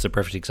the link is a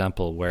perfect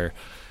example where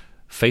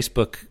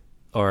Facebook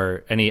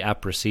or any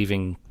app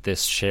receiving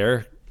this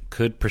share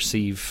could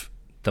perceive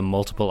the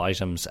multiple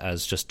items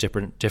as just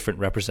different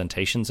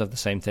representations of the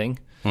same thing,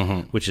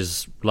 which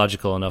is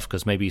logical enough,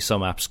 because maybe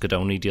some apps could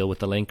only deal with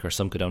the link or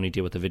some could only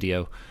deal with the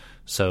video.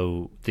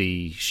 So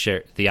the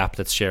app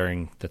that's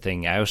sharing the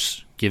thing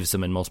out gives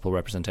them in multiple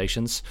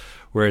representations.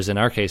 Whereas in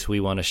our case, we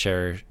want to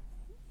share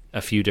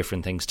a few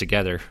different things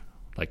together,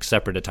 like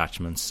separate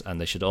attachments,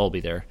 and they should all be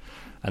there.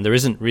 And there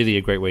isn't really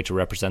a great way to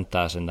represent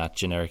that in that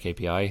generic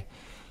API.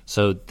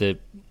 So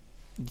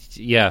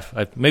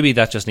maybe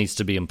that just needs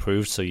to be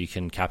improved so you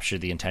can capture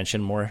the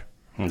intention more.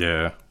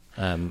 Yeah.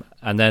 And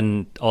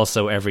then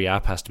also every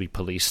app has to be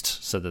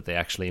policed so that they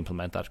actually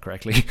implement that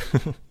correctly.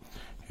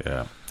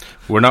 Yeah.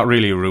 We're not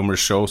really a rumors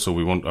show, so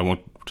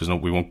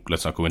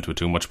let's not go into it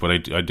too much, but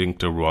I think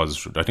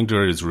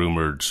there is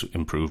rumored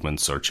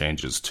improvements or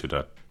changes to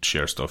that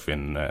share stuff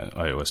in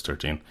iOS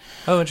 13.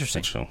 Oh,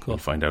 interesting. So cool. We'll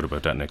find out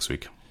about that next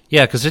week.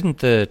 Yeah, because didn't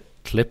the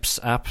Clips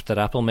app that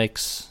Apple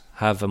makes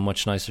have a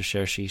much nicer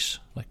share sheet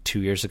like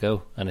 2 years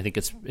ago? And I think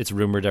it's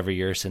rumored every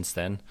year since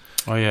then.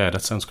 Oh yeah,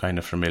 that sounds kind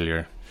of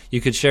familiar. You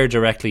could share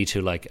directly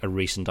to like a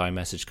recent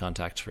iMessage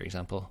contact, for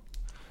example,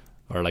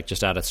 or like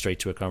just add it straight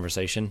to a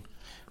conversation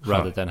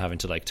rather than having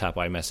to like tap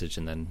iMessage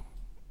and then.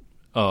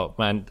 Oh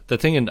man, the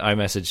thing in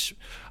iMessage,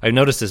 I've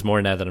noticed this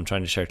more now that I'm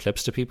trying to share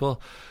clips to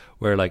people,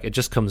 where like it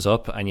just comes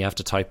up and you have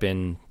to type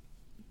in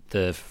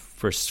the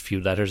first few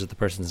letters of the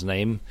person's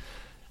name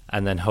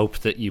and then hope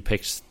that you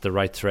picked the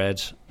right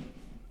thread.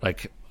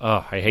 Like,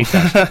 oh, I hate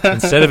that.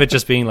 Instead of it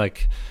just being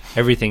like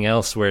everything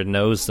else where it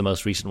knows the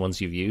most recent ones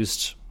you've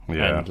used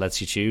and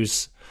lets you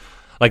choose.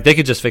 Like, they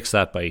could just fix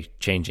that by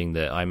changing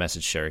the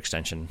iMessage share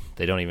extension.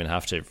 They don't even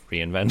have to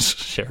reinvent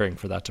sharing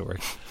for that to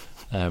work.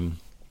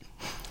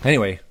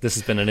 Anyway, this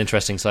has been an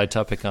interesting side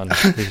topic on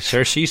the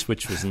share sheet,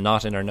 which was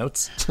not in our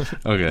notes.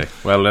 Okay,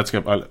 well, let's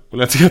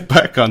get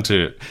back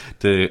onto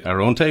our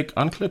own take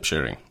on clip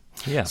sharing.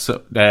 Yeah.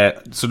 So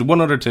the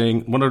one other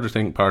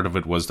thing, part of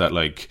it was that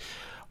like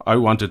I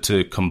wanted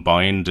to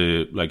combine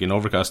like in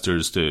Overcast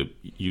there's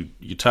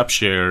you tap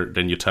share,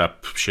 then you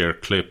tap share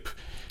clip,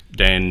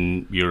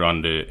 then you're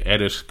on the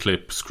edit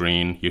clip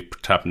screen, you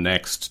tap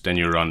next, then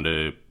you're on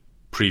the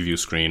preview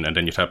screen, and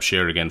then you tap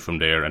share again from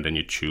there, and then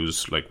you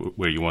choose like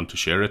where you want to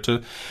share it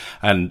to.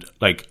 And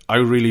like I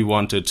really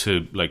wanted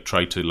to like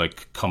try to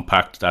like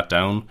compact that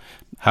down.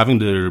 Having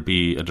there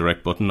be a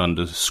direct button on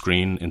the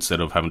screen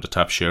instead of having to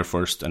tap share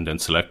first and then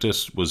select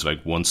it was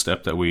like one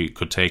step that we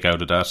could take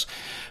out of that.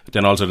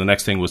 Then also the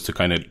next thing was to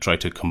kind of try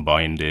to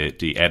combine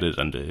the edit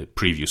and the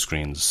preview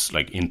screens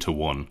like into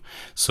one,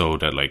 so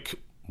that like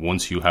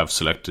once you have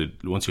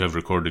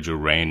recorded your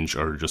range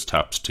or just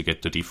tapped to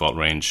get the default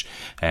range,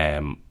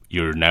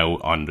 you're now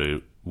on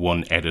the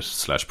one edit /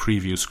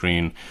 preview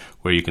screen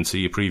where you can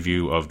see a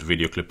preview of the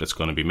video clip that's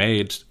going to be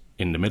made.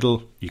 In the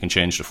middle, you can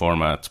change the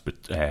format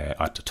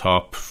at the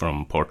top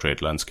from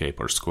portrait, landscape,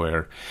 or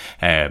square.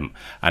 And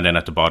then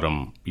at the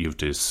bottom, you have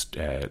this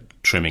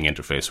trimming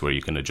interface where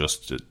you can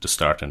adjust the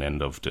start and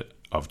end of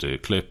the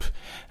clip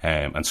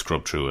and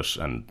scrub through it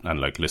and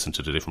like listen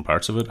to the different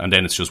parts of it. And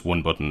then it's just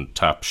one button,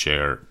 tap,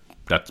 share.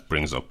 That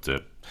brings up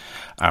the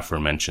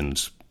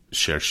aforementioned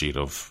share sheet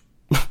of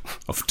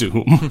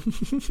doom.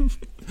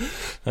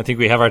 I think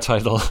we have our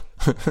title.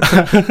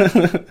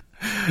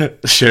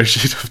 Share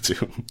sheet of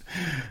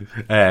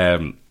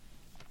doom.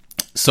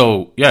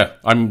 So yeah,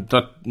 I'm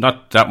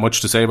not that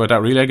much to say about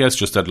that really, I guess.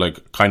 Just that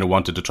like kind of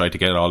wanted to try to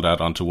get all that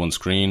onto one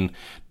screen.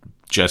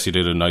 Jesse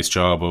did a nice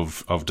job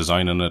of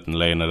designing it and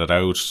laying it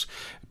out.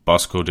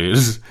 Bosco did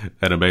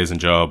an amazing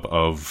job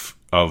of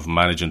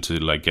managing to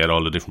like get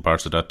all the different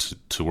parts of that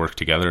to work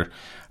together.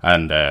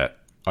 And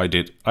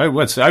I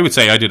would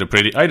say I did a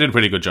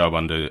pretty good job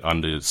on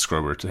the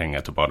scrubber thing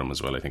at the bottom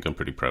as well. I think I'm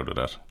pretty proud of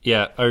that.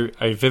 Yeah,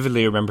 I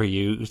vividly remember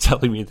you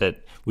telling me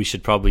that we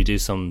should probably do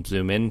some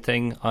zoom in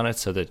thing on it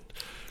so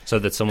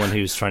that someone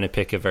who's trying to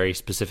pick a very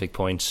specific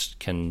point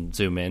can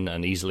zoom in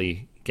and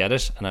easily get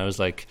it. And I was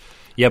like,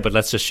 yeah, but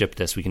let's just ship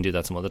this. We can do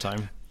that some other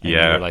time. And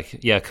yeah, you were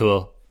like, yeah,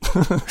 cool.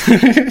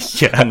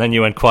 Yeah, and then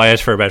you went quiet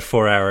for about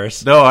 4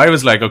 hours. No, I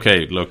was like,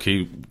 okay, look,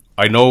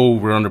 I know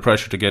we're under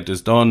pressure to get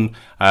this done.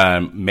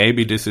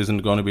 Maybe this isn't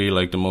going to be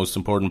like the most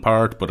important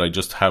part, but I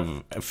just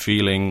have a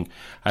feeling.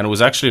 And it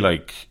was actually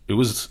like,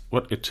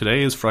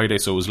 today is Friday,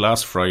 so it was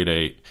last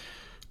Friday.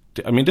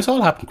 I mean, this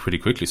all happened pretty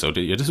quickly. So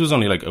this was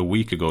only like a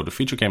week ago. The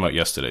feature came out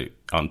yesterday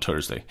on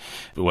Thursday.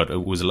 But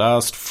it was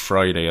last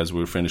Friday as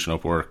we were finishing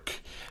up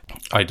work.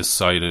 I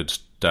decided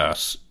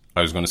that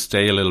I was going to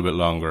stay a little bit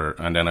longer.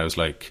 And then I was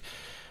like,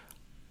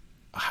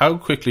 how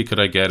quickly could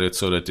I get it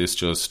so that this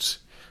just...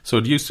 So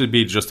it used to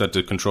be just that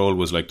the control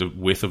was like the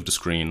width of the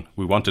screen.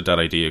 We wanted that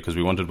idea because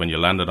we wanted when you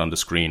landed on the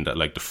screen that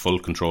like the full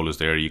control is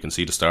there. You can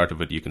see the start of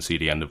it, you can see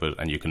the end of it,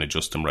 and you can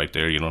adjust them right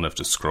there. You don't have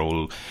to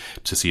scroll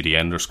to see the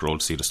end or scroll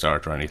to see the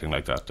start or anything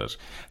like that. That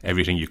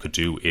everything you could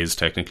do is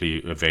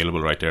technically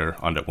available right there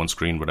on that one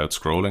screen without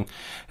scrolling.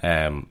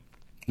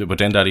 But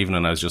then that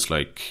evening I was just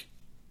like,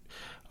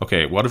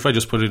 okay, what if I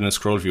just put it in a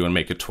scroll view and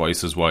make it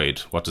twice as wide?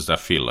 What does that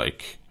feel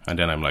like? And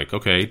then I'm like,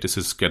 okay, this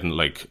is getting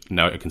like,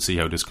 now I can see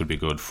how this could be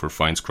good for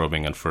fine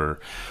scrubbing and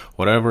for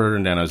whatever.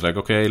 And then I was like,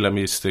 okay, let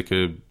me stick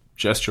a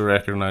gesture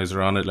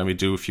recognizer on it. Let me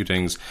do a few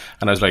things.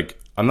 And I was like,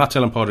 I'm not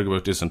telling Pádraig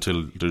about this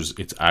until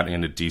it's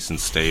in a decent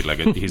state. Like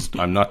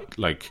I'm not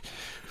like,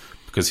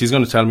 because he's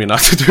going to tell me not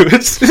to do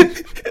it.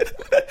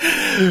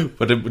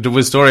 But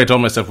the story I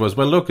told myself was,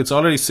 well, look, it's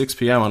already 6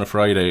 p.m. on a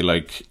Friday.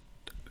 Like,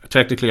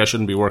 technically I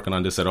shouldn't be working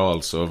on this at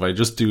all, so if I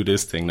just do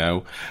this thing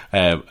now,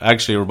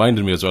 actually it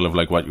reminded me as well of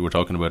like what you were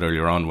talking about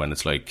earlier on, when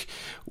it's like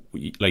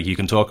you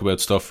can talk about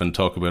stuff and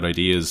talk about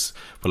ideas,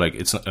 but like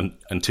it's not,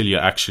 until you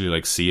actually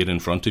like see it in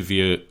front of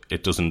you,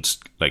 it doesn't,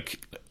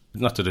 like,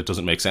 not that it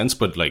doesn't make sense,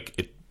 but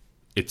like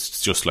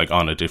it's just like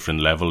on a different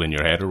level in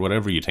your head or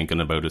whatever, you're thinking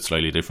about it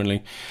slightly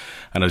differently.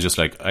 And I was just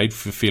like, I'm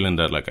feeling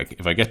that like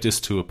if I get this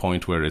to a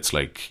point where it's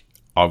like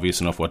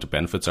obvious enough what the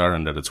benefits are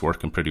and that it's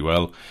working pretty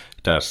well,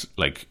 that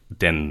like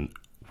then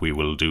we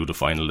will do the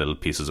final little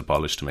pieces of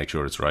polish to make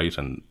sure it's right,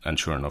 and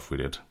sure enough we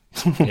did.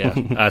 Yeah,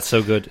 that's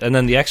so good. And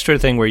then the extra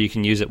thing where you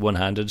can use it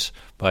one-handed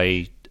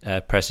by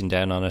pressing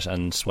down on it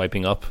and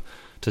swiping up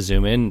to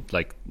zoom in,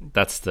 like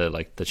that's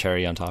the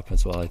cherry on top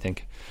as well, I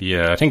think.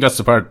 Yeah, I think that's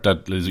the part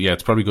that is, yeah,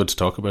 it's probably good to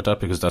talk about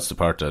that because that's the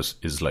part that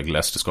is like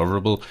less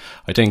discoverable.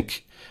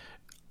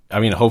 I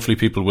mean, hopefully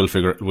people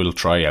will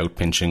try out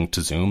pinching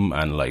to zoom,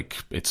 and like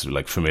it's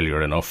like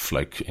familiar enough,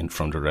 like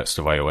from the rest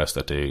of iOS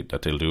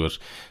that they'll do it.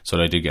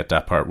 So I did get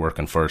that part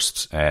working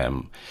first.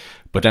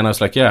 But then I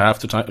was like, yeah, half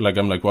the time, like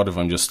I'm like, what if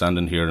I'm just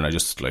standing here and I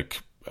just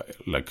like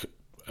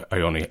I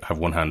only have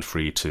one hand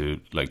free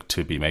to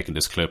be making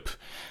this clip.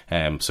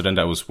 So then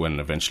that was when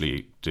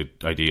eventually the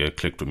idea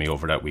clicked with me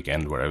over that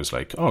weekend, where I was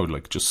like, oh,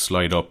 like just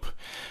slide up.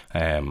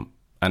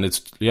 And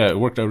it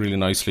worked out really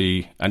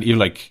nicely. And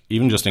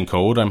even just in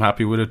code, I'm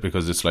happy with it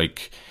because it's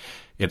like,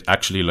 it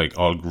actually like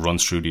all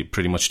runs through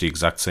pretty much the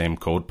exact same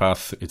code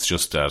path. It's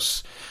just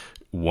that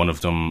one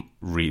of them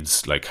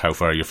reads like how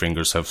far your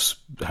fingers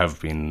have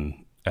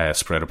been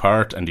spread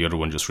apart, and the other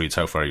one just reads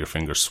how far your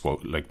fingers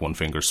one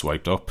finger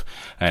swiped up.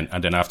 And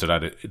then after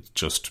that, it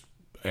just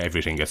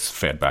everything gets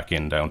fed back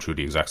in down through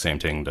the exact same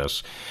thing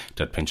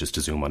that pinches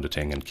to zoom on the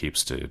thing and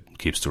keeps the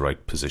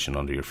right position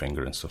under your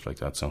finger and stuff like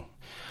that. So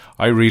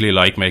I really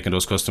like making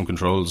those custom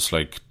controls,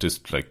 like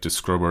the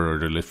scrubber or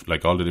the lift,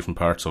 like all the different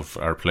parts of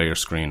our player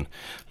screen,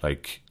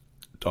 like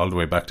all the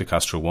way back to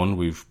Castro 1.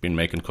 We've been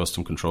making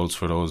custom controls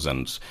for those,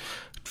 and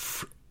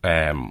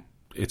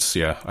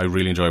I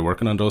really enjoy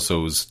working on those.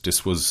 So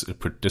this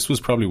was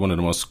probably one of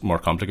the more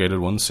complicated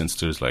ones, since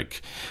there's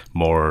like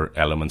more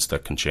elements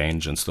that can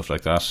change and stuff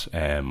like that,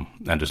 and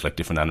there's like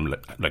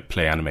different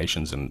play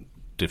animations and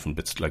different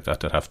bits like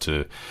that have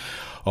to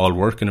all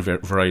work in a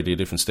variety of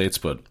different states.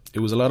 But it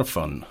was a lot of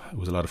fun.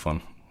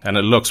 And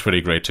it looks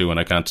pretty great too, and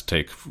I can't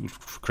take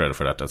credit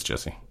for that. That's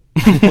Jesse.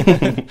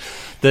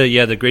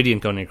 The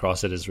gradient going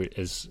across it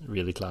is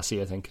really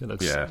classy. I think it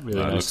looks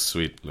really nice.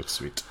 It looks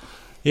sweet.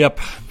 Yep,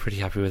 pretty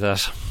happy with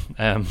that.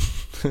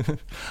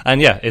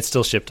 And yeah, it's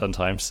still shipped on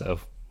time, so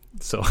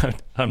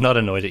I'm not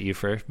annoyed at you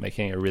for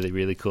making a really,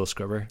 really cool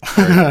trimmer.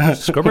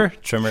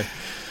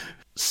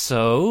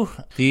 So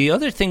the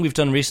other thing we've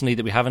done recently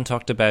that we haven't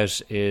talked about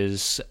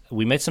is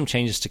we made some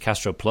changes to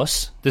Castro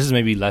Plus. This is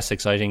maybe less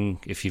exciting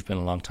if you've been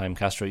a long time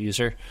Castro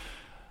user.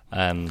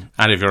 And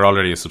if you're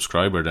already a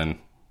subscriber, then it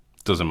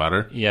doesn't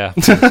matter. Yeah,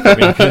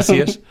 probably not going to see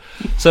it.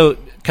 So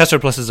Castro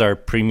Plus is our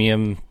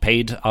premium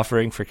paid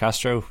offering for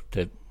Castro.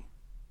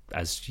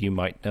 As you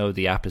might know,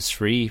 the app is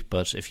free,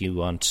 but if you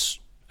want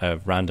a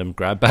random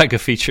grab bag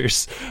of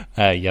features,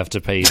 you have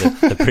to pay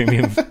the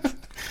premium.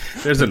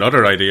 There's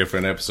another idea for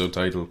an episode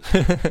title.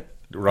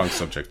 Wrong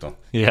subject, though.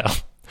 Yeah.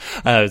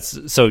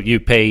 So you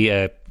pay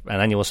an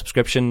annual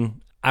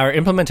subscription. Our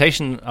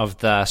implementation of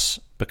that,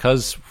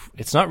 because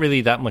it's not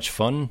really that much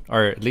fun,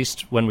 or at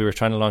least when we were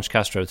trying to launch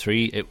Castro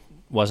 3, it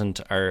wasn't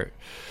our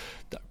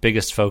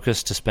biggest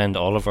focus to spend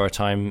all of our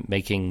time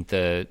making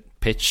the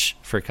pitch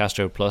for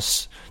Castro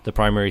Plus the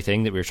primary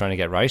thing that we were trying to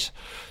get right.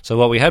 So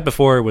what we had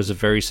before was a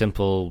very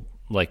simple,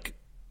 like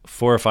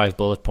 4 or 5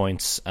 bullet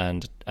points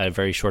and a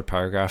very short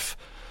paragraph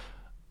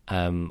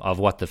of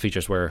what the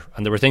features were.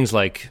 And there were things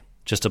like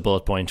just a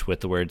bullet point with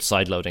the word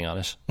sideloading on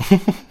it,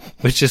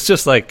 which is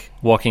just like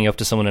walking up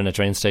to someone in a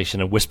train station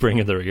and whispering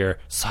in their ear,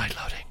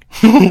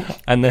 sideloading,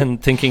 and then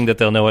thinking that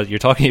they'll know what you're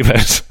talking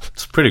about.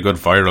 It's a pretty good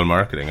viral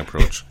marketing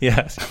approach.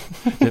 Yeah.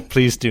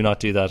 Please do not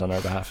do that on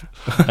our behalf.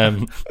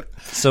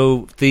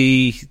 So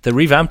the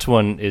revamped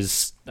one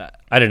is,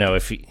 I don't know,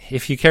 if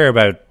you care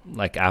about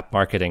like app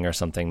marketing or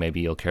something,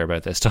 maybe you'll care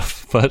about this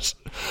stuff. But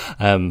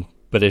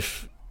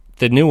if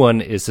the new one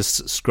is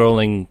this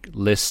scrolling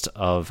list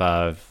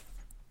of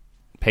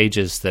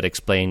pages that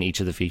explain each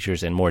of the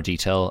features in more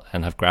detail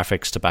and have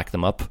graphics to back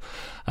them up.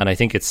 And I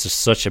think it's just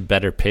such a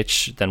better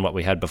pitch than what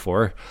we had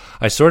before.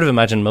 I sort of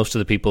imagine most of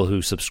the people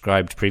who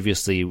subscribed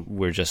previously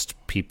were just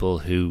people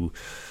who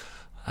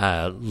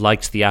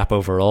liked the app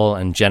overall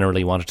and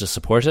generally wanted to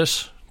support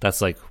it.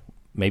 That's like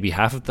maybe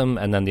half of them.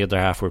 And then the other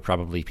half were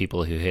probably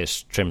people who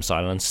hit trim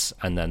silence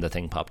and then the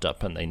thing popped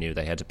up and they knew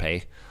they had to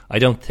pay. I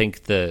don't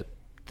think the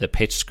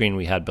pitch screen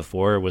we had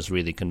before was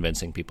really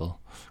convincing people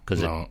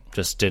because it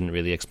just didn't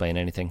really explain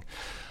anything.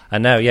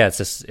 And now, yeah, it's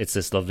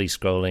this lovely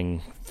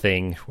scrolling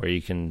thing where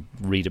you can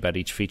read about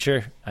each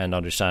feature and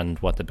understand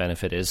what the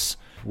benefit is.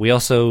 We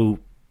also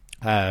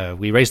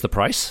we raised the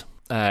price.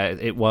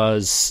 It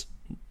was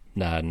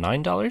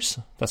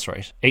 $9. That's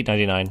right,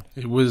 $8.99.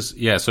 It was,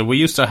 yeah. So we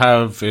used to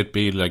have it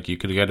be like you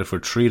could get it for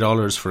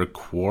 $3 for a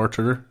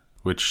quarter,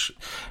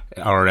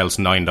 or else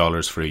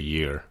 $9 for a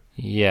year.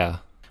 Yeah,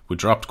 we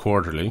dropped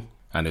quarterly,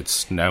 and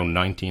it's now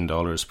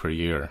 $19 per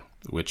year,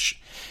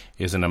 which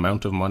is an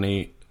amount of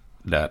money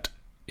that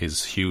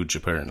is huge,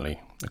 apparently,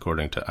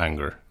 according to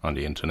anger on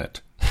the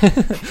internet.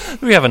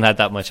 We haven't had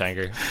that much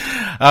anger.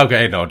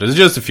 Okay, no, there's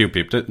just a few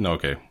people. No,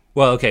 okay.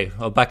 Well, okay,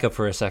 I'll back up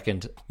for a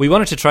second. We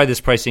wanted to try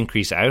this price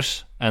increase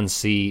out and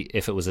see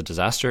if it was a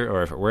disaster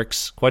or if it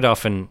works. Quite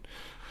often,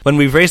 when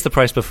we've raised the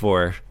price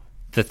before,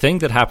 the thing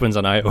that happens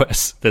on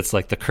iOS that's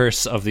like the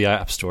curse of the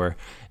App Store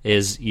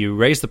is you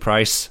raise the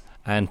price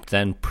and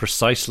then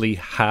precisely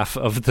half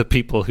of the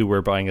people who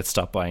were buying it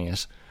stop buying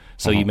it.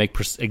 So you make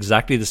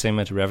exactly the same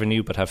amount of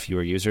revenue but have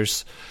fewer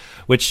users,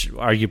 which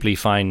arguably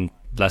find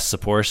less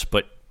support,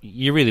 but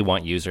you really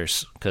want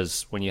users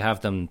because when you have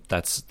them,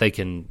 they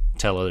can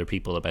tell other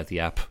people about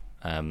the app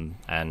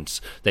and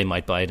they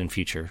might buy it in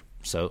future.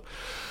 So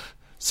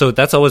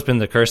that's always been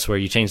the curse where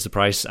you change the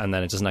price and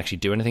then it doesn't actually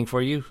do anything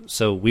for you.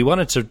 So we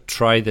wanted to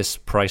try this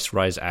price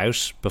rise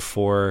out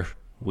before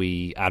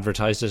we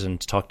advertised it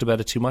and talked about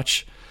it too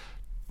much.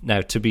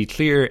 Now, to be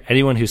clear,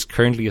 anyone who's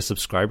currently a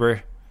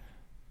subscriber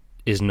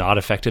is not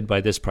affected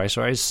by this price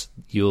rise.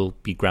 You'll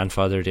be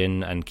grandfathered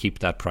in and keep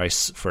that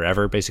price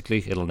forever,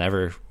 basically.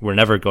 We're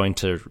never going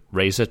to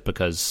raise it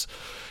because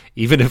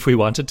even if we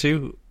wanted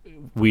to,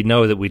 we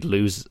know that we'd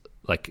lose.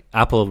 Like,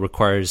 Apple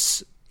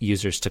requires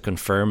users to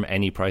confirm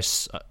any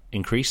price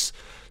increase.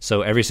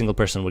 So every single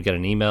person would get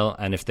an email,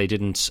 and if they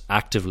didn't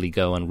actively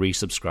go and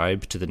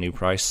resubscribe to the new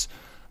price,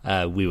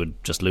 we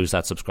would just lose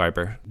that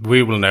subscriber.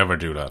 We will never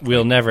do that.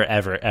 We'll never,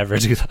 ever, ever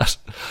do that.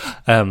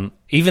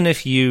 Even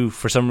if you,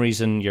 for some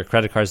reason, your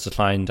credit card's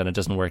declined and it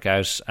doesn't work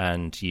out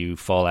and you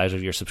fall out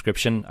of your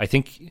subscription, I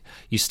think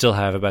you still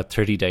have about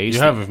 30 days.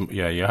 You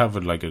have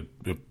like a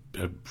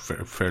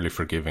fairly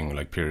forgiving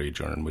like period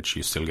during which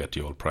you still get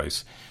the old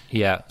price.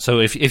 Yeah, so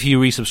if you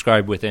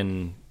resubscribe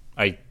within,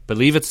 I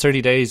believe it's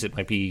 30 days, it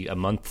might be a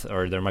month,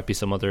 or there might be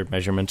some other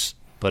measurement,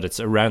 but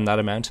it's around that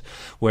amount,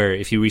 where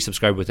if you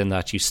resubscribe within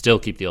that, you still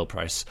keep the old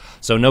price.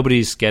 So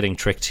nobody's getting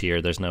tricked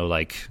here. There's no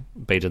like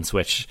bait and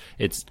switch.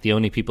 It's the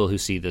only people who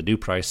see the new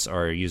price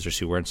are users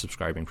who weren't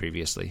subscribing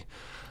previously.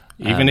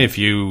 Even if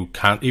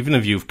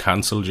you've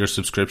cancelled your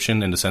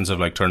subscription, in the sense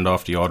of like turned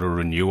off the auto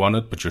renew on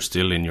it, but you're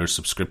still in your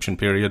subscription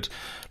period,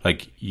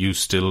 like you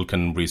still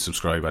can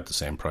resubscribe at the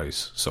same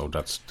price. So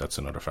that's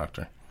another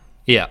factor.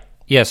 Yeah.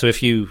 So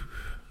if you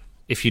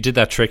did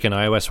that trick in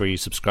iOS where you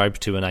subscribe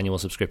to an annual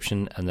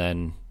subscription and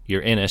then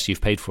you're in it, you've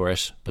paid for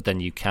it, but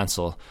then you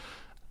cancel,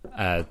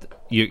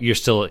 you're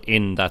still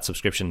in that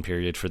subscription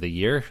period for the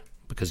year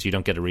because you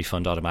don't get a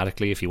refund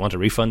automatically. If you want a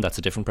refund, that's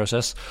a different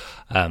process.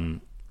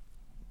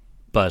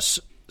 But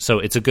so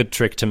it's a good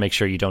trick to make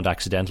sure you don't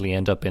accidentally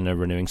end up in a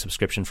renewing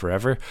subscription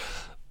forever.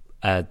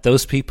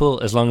 Those people,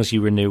 as long as you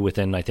renew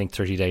within, I think,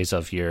 30 days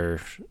of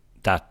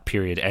that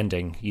period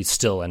ending, you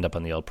still end up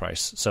on the old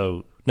price.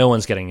 So no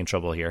one's getting in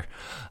trouble here.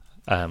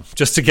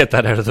 Just to get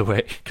that out of the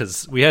way,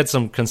 because we had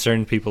some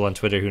concerned people on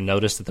Twitter who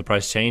noticed that the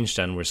price changed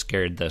and were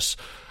scared that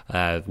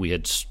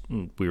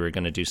we were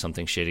going to do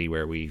something shitty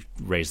where we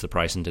raised the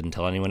price and didn't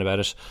tell anyone about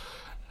it.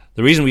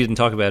 The reason we didn't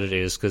talk about it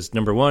is because,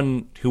 number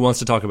one, who wants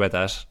to talk about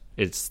that?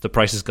 It's the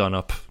price has gone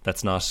up.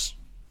 It's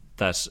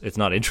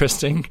not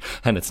interesting,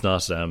 and it's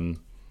not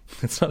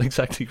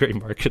exactly great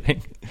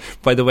marketing.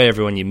 By the way,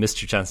 everyone, you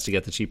missed your chance to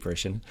get the cheap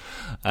version.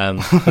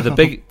 But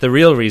the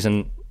real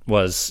reason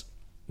was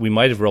we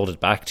might have rolled it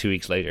back 2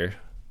 weeks later.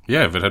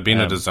 Yeah, if it had been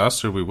a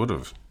disaster, we would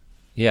have.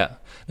 Yeah.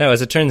 Now,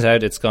 as it turns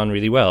out, it's gone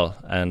really well,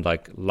 and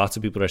like lots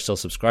of people are still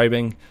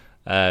subscribing.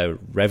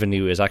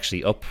 Revenue is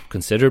actually up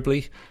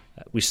considerably.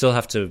 We still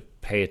have to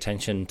pay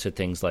attention to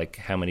things like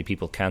how many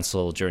people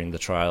cancel during the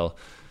trial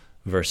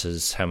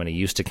versus how many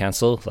used to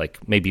cancel. Like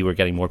maybe we're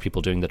getting more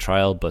people doing the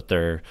trial, but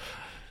they're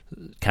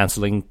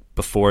canceling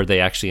before they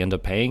actually end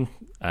up paying.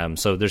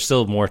 So there's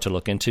still more to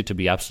look into to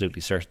be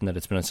absolutely certain that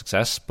it's been a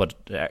success, but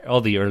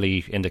all the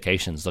early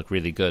indications look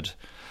really good.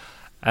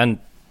 And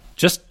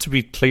just to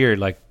be clear,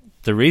 like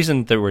the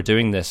reason that we're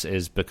doing this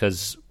is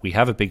because we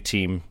have a big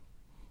team,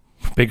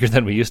 bigger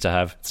than we used to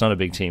have. It's not a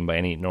big team by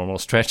any normal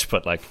stretch,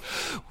 but like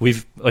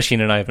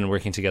Oisín and I have been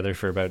working together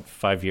for about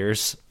 5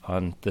 years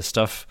on this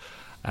stuff,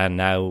 and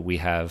now we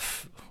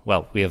have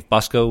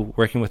Bosco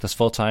working with us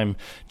full-time,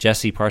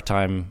 Jesse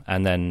part-time,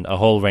 and then a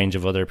whole range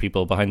of other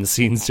people behind the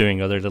scenes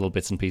doing other little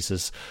bits and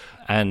pieces,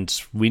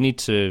 and we need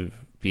to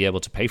be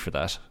able to pay for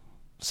that.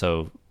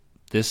 So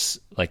this,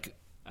 like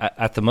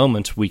at the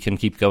moment, we can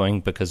keep going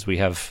because we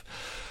have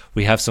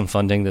some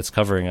funding that's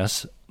covering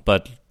us,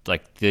 but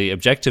like the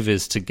objective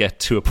is to get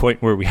to a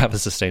point where we have a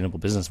sustainable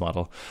business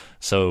model.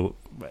 So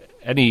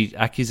any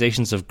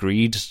accusations of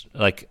greed,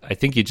 like I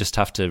think you just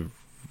have to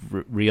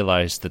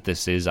realize that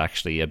this is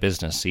actually a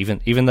business,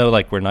 even though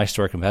like we're nice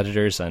to our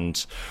competitors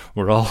and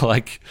we're all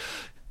like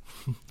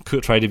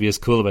try to be as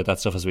cool about that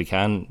stuff as we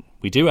can,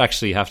 we do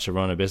actually have to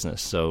run a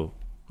business. So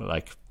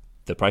like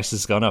the price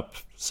has gone up,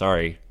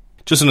 sorry.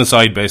 Just an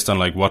aside, based on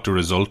like what the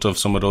result of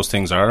some of those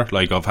things are,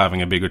 like of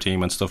having a bigger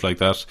team and stuff like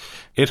that,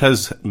 it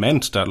has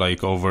meant that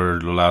like over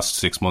the last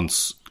 6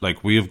 months,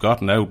 like we have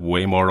gotten out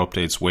way more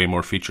updates, way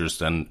more features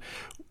than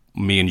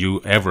me and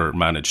you ever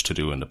managed to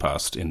do in the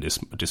past in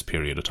this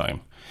period of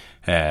time.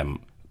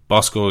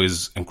 Bosco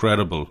is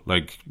incredible.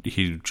 Like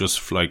he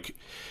just like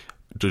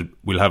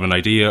we'll have an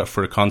idea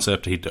for a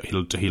concept.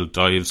 He'll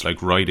dives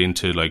like right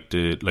into like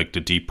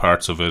the deep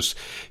parts of it.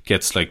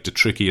 Gets like the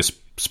trickiest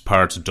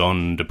parts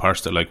done, the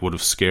parts that like would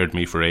have scared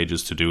me for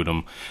ages to do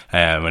them.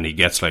 And he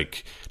gets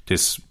like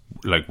this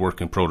like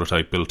working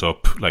prototype built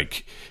up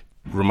like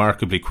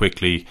remarkably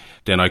quickly.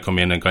 Then I come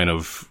in and kind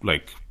of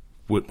like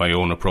with my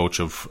own approach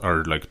of,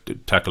 or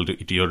like tackle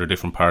the other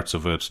different parts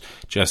of it.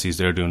 Jesse's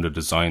there doing the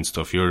design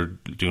stuff. You're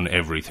doing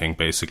everything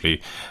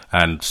basically.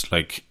 And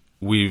like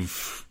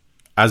we've,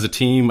 as a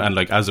team and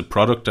like as a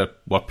product, that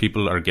what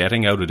people are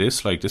getting out of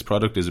this, like this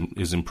product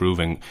is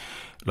improving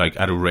like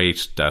at a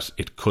rate that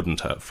it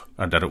couldn't have,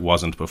 or that it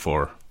wasn't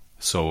before.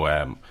 So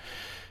I'm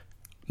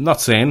not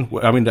saying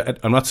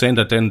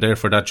that then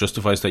therefore that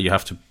justifies that you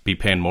have to be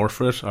paying more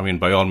for it. I mean,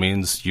 by all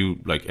means, you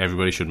like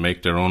everybody should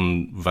make their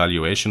own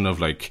valuation of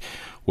like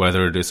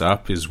whether this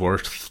app is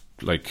worth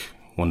like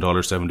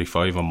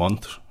 $1.75 a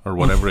month or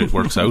whatever it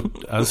works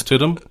out as to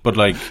them. But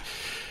like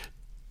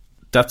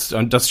that's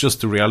just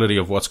the reality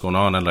of what's going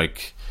on. And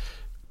like,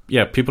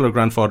 yeah, people are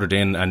grandfathered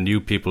in, and new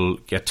people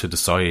get to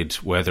decide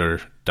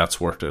whether that's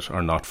worth it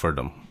or not for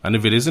them. And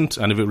if it isn't,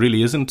 and if it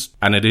really isn't,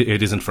 and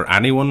it isn't for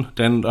anyone,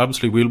 then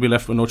obviously we'll be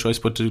left with no choice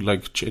but to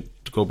like to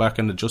go back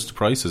and adjust the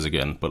prices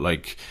again. But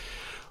like,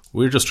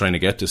 we're just trying to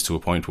get this to a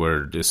point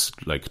where this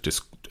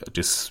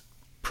this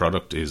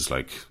product is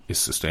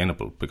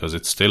sustainable, because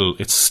it still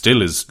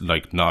is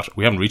like not,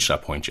 we haven't reached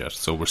that point yet,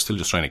 so we're still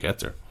just trying to get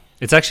there.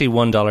 It's actually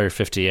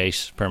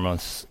 $1.58 per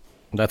month.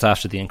 That's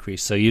after the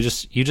increase. So you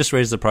just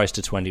raised the price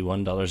to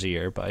 $21 a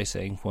year by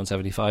saying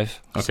 $175.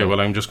 Okay, so. Well,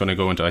 I'm just going to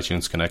go into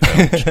iTunes Connect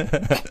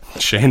and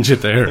change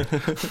it there.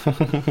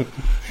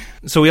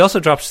 So we also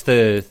dropped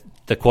the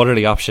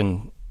quarterly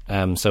option,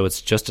 so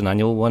it's just an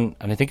annual one,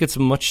 and I think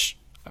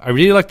I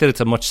really like that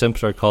it's a much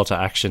simpler call to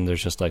action.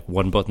 There's just like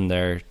one button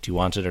there. Do you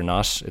want it or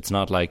not? It's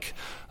not like,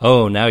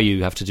 oh, now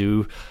you have to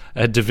do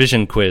a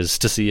division quiz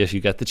to see if you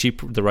get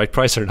the right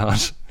price or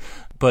not.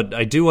 But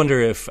I do wonder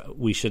if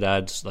we should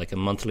add like a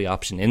monthly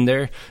option in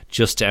there,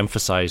 just to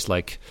emphasize,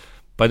 like,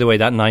 by the way,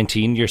 that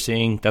 19 you're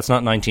seeing, that's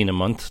not 19 a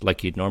month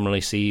like you'd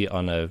normally see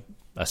on a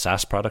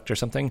SaaS product or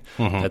something.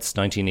 Mm-hmm. That's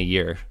 19 a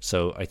year.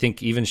 So I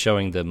think even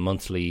showing the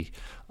monthly,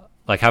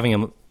 like having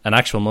an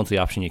actual monthly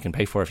option you can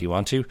pay for if you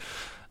want to,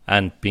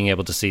 and being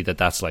able to see that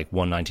that's like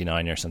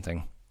 $1.99 or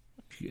something,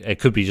 it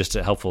could be just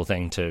a helpful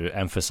thing to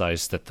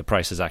emphasize that the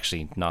price is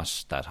actually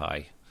not that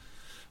high.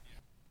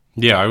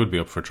 Yeah, I would be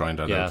up for trying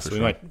that. Yeah,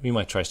 so we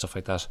might try stuff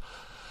like that.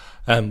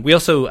 We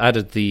also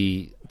added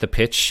the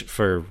pitch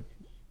for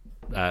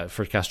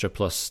Castro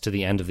Plus to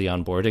the end of the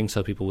onboarding,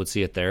 so people would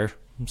see it there.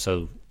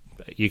 So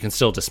you can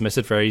still dismiss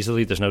it very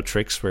easily. There's no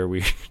tricks where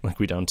we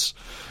don't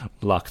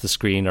lock the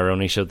screen or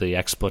only show the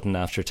X button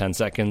after 10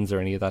 seconds or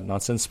any of that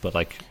nonsense. But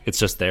like, it's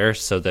just there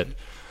so that.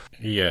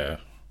 Yeah.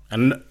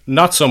 And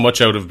not so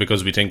much out of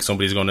because we think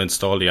somebody's going to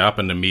install the app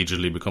and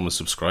immediately become a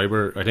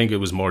subscriber. I think it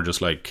was more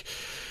just like,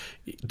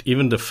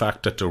 even the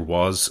fact that there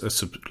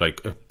was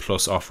a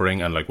plus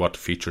offering and like what the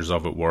features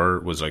of it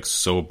was like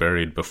so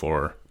buried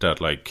before that,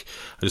 like,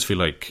 I just feel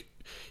like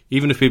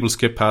even if people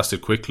skip past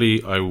it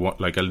quickly, I want,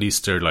 like, at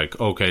least they're like,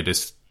 okay,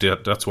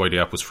 that's why the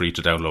app was free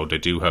to download. They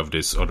do have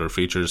this other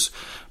features.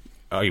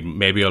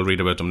 Maybe I'll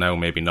read about them now,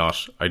 maybe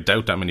not. I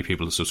doubt that many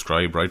people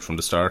subscribe right from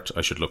the start.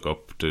 I should look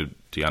up the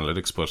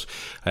analytics, but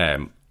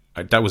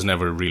that was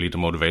never really the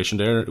motivation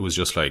there. It was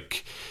just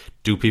like,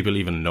 do people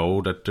even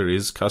know that there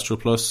is Castro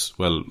Plus?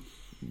 Well,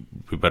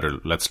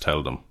 let's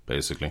tell them,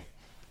 basically.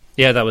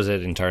 Yeah, that was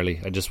it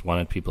entirely. I just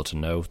wanted people to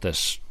know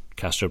that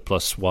Castro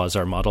Plus was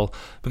our model,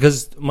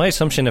 because my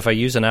assumption, if I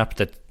use an app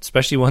that,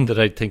 especially one that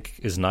I think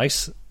is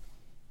nice,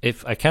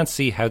 if I can't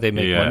see how they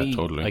make money,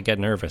 totally. I get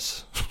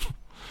nervous.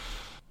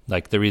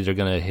 Like, they're either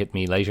going to hit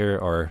me later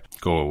or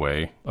go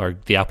away, or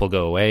the app will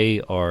go away,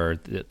 or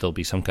there'll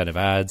be some kind of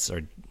ads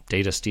or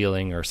data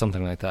stealing or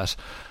something like that.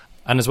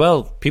 And as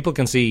well, people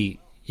can see,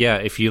 yeah,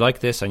 if you like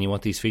this and you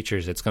want these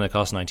features, it's going to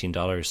cost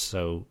 $19.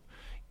 So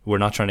we're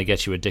not trying to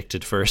get you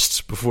addicted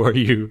first before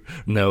you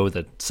know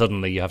that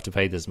suddenly you have to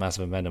pay this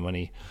massive amount of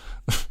money.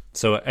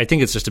 So I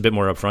think it's just a bit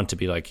more upfront to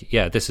be like,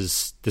 yeah, this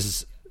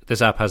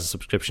app has a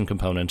subscription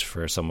component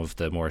for some of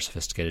the more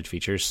sophisticated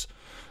features.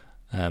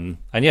 And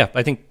yeah,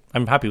 I think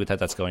I'm happy with how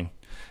that's going.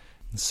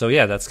 So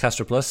yeah, that's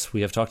Castro Plus.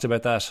 We have talked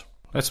about that.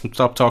 Let's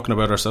stop talking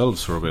about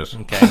ourselves for a bit.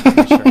 Okay,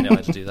 I'm sure I know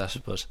how to do that,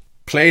 but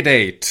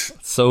Playdate.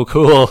 So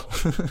cool.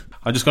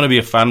 I'm just going to be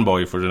a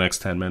fanboy for the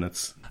next 10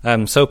 minutes.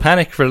 So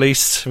Panic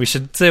released, we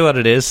should say what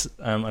it is.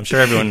 I'm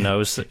sure everyone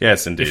knows.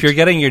 Yes, indeed. If you're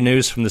getting your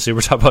news from the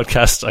Supertop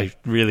podcast, I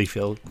really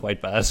feel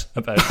quite bad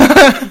about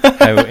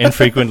how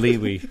infrequently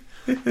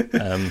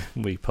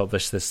we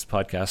publish this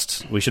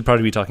podcast. We should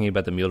probably be talking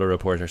about the Mueller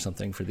report or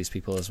something for these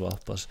people as well.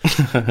 But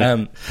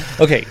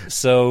okay,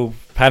 so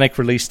Panic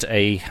released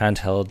a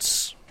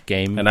handheld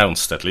game.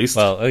 Announced, at least.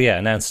 Well,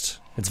 announced.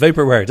 It's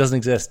vaporware. It doesn't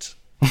exist.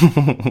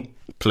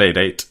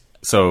 Playdate.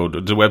 So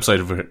the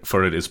website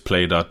for it is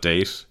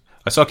play.date.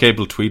 I saw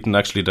Cable tweeting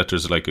actually that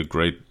there's like a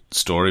great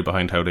story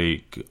behind how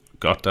they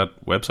got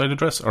that website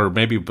address, or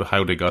maybe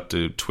how they got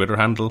the Twitter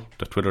handle.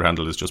 The Twitter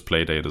handle is just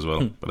Playdate as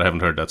well, but I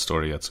haven't heard that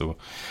story yet. So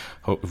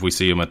if we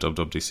see him at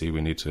WWDC, we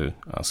need to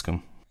ask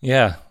him.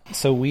 Yeah.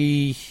 So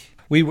we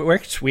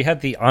had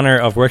the honor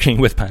of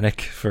working with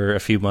Panic for a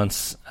few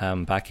months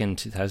back in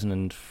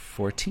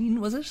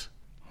 2014, was it?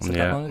 Was it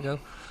that long ago?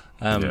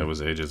 Yeah, it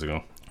was ages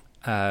ago.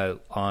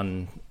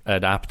 On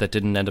an app that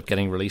didn't end up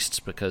getting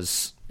released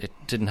because it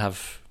didn't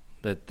have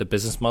the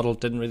business model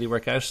didn't really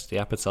work out. The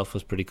app itself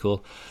was pretty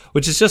cool,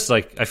 which is just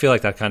like, I feel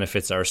like that kind of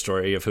fits our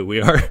story of who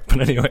we are. But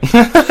anyway,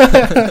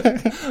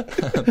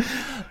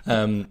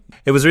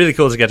 it was really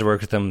cool to get to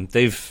work with them.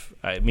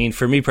 I mean,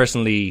 for me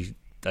personally,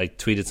 I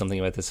tweeted something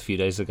about this a few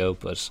days ago,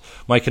 but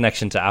my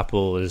connection to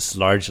Apple is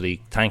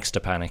largely thanks to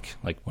Panic.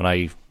 Like, when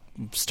I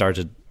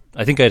started,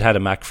 I think I'd had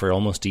a Mac for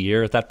almost a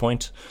year at that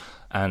point,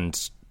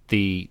 and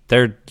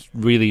their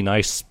really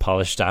nice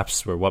polished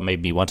apps were what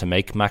made me want to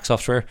make Mac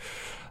software.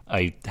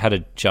 I had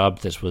a job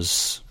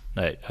that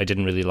I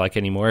didn't really like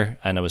anymore,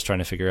 and I was trying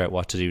to figure out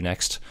what to do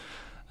next.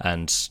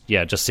 And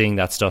yeah, just seeing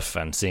that stuff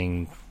and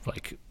seeing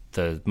like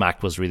the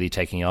Mac was really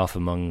taking off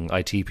among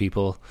IT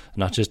people,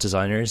 not just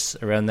designers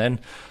around then,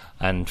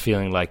 and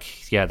feeling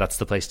like, yeah, that's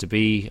the place to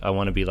be. I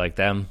want to be like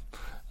them.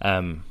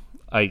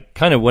 I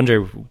kind of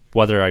wonder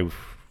whether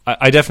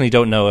I definitely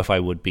don't know if I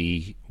would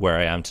be where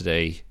I am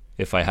today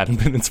if I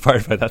hadn't been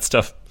inspired by that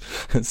stuff,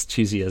 as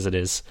cheesy as it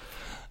is.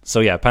 So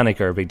yeah,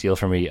 Panic are a big deal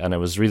for me, and it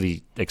was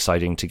really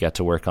exciting to get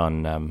to work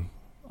on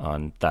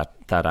that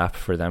app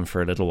for them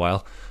for a little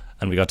while,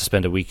 and we got to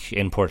spend a week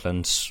in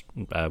Portland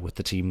with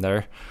the team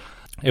there.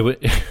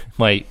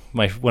 My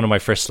one of my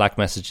first Slack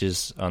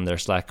messages on their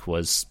Slack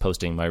was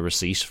posting my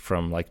receipt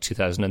from like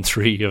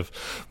 2003 of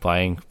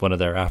buying one of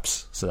their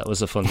apps. So that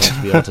was a fun thing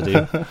to be able to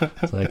do.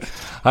 It's like,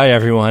 hi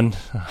everyone,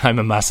 I'm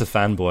a massive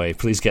fanboy.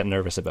 Please get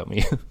nervous about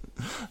me.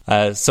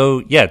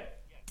 So yeah,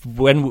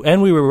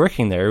 when we were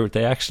working there,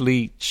 they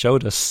actually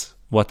showed us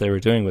what they were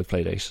doing with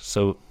Playdate.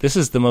 So this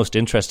is the most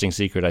interesting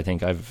secret I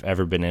think I've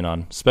ever been in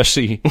on,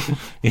 especially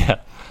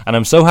yeah. And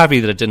I'm so happy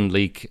that it didn't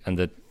leak, and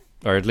that,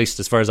 or at least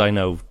as far as I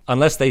know,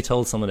 unless they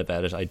told someone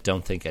about it, I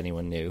don't think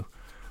anyone knew.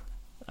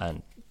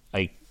 And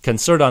I can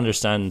sort of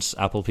understand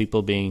Apple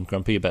people being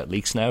grumpy about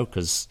leaks now,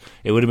 because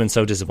it would have been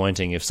so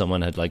disappointing if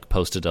someone had like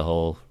posted a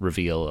whole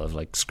reveal of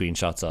like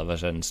screenshots of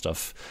it and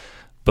stuff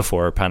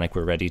before Panic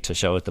were ready to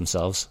show it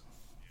themselves.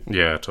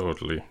 Yeah,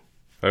 totally.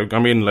 I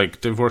mean,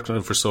 like, they've worked on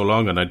it for so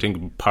long, and I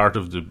think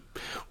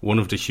one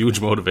of the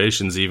huge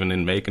motivations even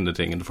in making the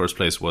thing in the first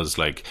place was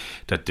like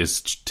that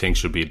this thing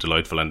should be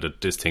delightful, and that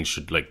this thing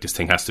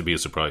has to be a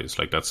surprise.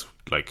 Like, that's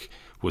like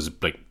was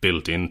like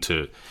built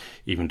into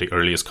even the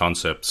earliest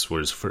concepts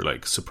was for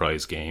like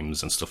surprise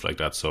games and stuff like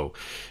that. So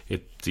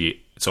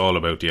it's all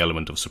about the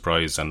element of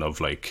surprise and of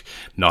like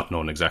not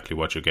knowing exactly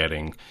what you're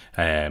getting,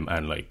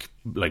 and like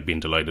being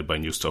delighted by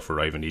new stuff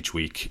arriving each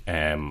week.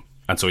 And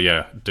so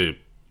yeah, the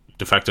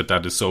fact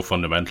that is so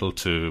fundamental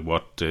to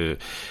what the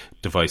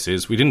device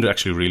is. We didn't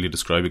actually really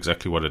describe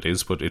exactly what it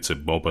is, but it's a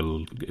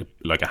mobile,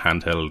 like a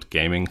handheld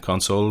gaming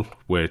console,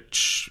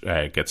 which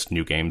gets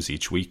new games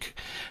each week.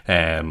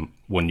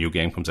 One new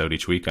game comes out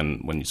each week,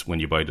 and when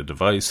you buy the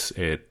device,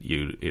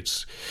 you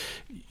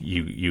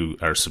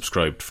are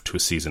subscribed to a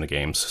season of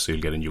games, so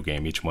you'll get a new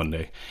game each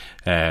Monday.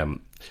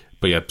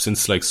 But yeah,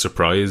 since like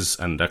surprise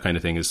and that kind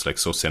of thing is like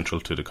so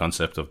central to the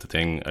concept of the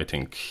thing, I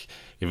think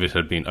if it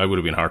had been, I would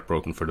have been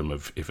heartbroken for them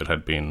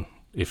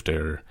if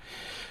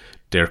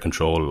their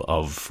control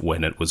of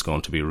when it was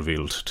going to be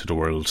revealed to the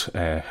world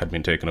had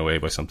been taken away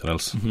by something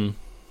else. Mm-hmm.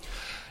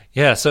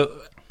 Yeah.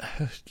 So,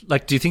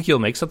 like, do you think you'll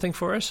make something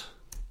for it?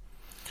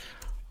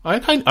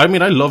 I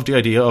mean, I love the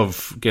idea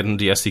of getting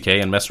the SDK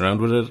and messing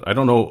around with it. I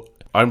don't know.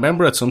 I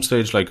remember at some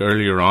stage, like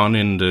earlier on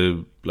in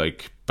the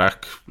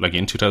back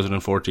in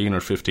 2014 or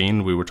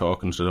 15, we were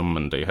talking to them,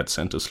 and they had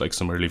sent us like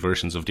some early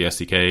versions of the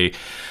SDK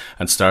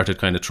and started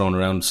kind of throwing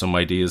around some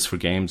ideas for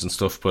games and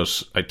stuff.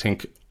 But I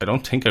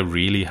don't think I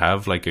really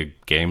have like a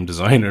game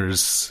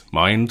designer's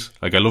mind.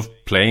 Like, I love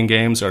playing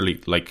games, or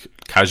like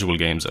casual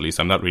games at least.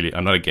 I'm not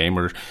a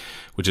gamer,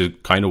 which is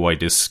kind of why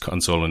this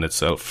console in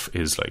itself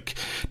is like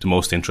the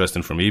most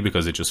interesting for me,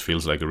 because it just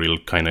feels like a real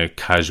kind of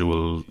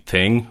casual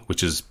thing,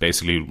 which is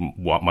basically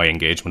what my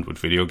engagement with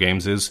video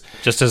games is.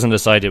 Just as an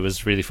aside, it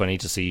was really funny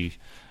to see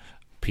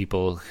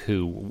people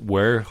who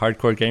were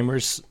hardcore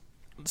gamers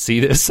see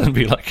this and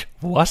be like,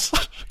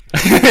 what?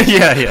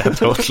 yeah,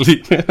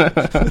 totally.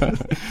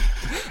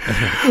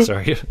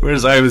 Sorry.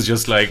 Whereas I was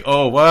just like,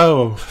 oh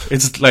wow,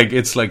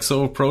 it's like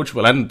so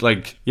approachable, and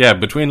like, yeah,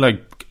 between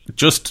like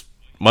just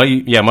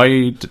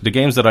the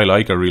games that I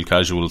like are real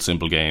casual,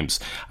 simple games,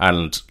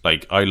 and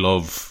like I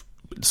love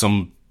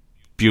some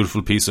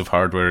beautiful piece of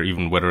hardware,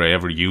 even whether I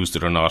ever used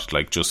it or not.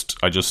 Like,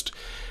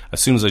 as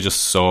soon as I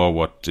just saw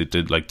what it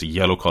did, like the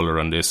yellow color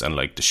on this and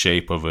like the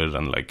shape of it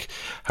and like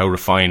how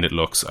refined it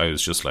looks, I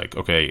was just like,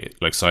 okay,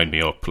 like sign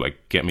me up,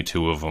 like get me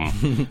 2 of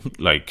them,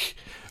 like.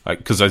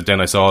 Because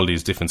then I saw all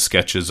these different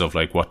sketches of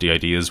like what the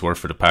ideas were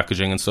for the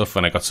packaging and stuff,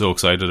 and I got so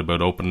excited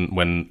about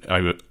when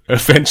I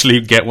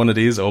eventually get one of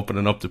these,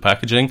 opening up the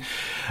packaging.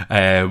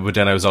 But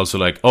then I was also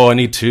like, oh, I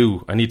need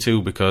two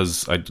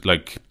because I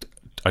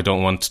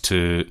don't want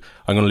to.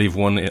 I'm going to leave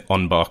one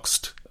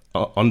unboxed.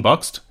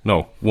 Unboxed?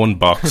 No, one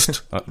boxed.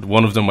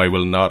 One of them I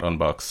will not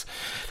unbox.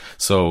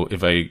 So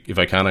if I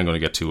can, I'm going to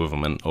get 2 of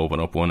them and open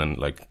up one and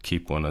like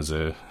keep one as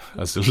a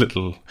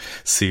little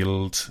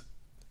sealed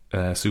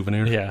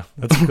souvenir. Yeah,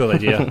 that's a cool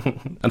idea.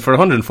 And for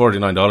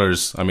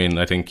 $149, I mean,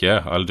 I think,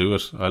 yeah, I'll do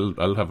it.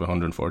 I'll have a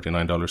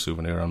 $149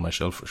 souvenir on my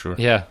shelf for sure.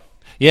 Yeah.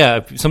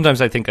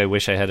 Sometimes I think I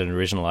wish I had an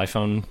original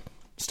iPhone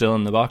still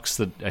in the box,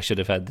 that I should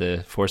have had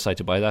the foresight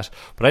to buy that,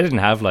 but I didn't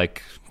have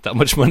like that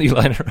much money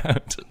lying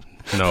around.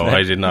 No,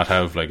 I did not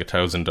have like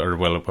 $1,000 or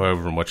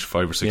however much,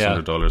 $500 or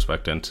 $600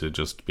 back then to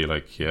just be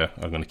like, yeah,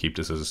 I'm going to keep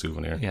this as a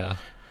souvenir. Yeah,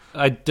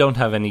 I don't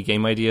have any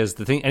game ideas.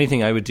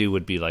 Anything I would do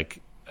would be like,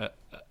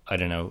 I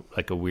don't know,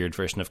 like a weird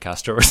version of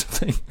Castro or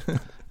something.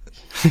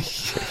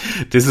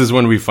 This is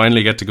when we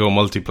finally get to go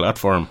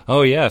multi-platform.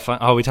 Oh yeah,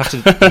 we'd have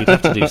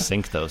to do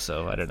sync though,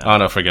 so I don't know. Oh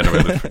no, forget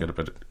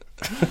about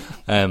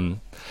it.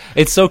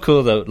 It's so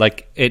cool though.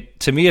 Like,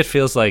 to me, it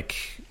feels like,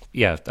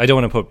 yeah, I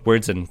don't want to put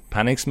words in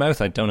Panic's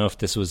mouth. I don't know if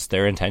this was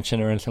their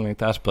intention or anything like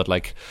that, but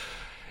like,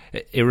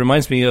 it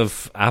reminds me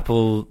of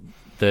Apple,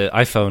 the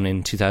iPhone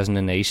in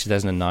 2008,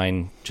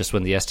 2009, just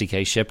when the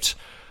SDK shipped.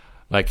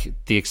 Like,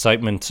 the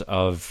excitement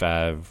of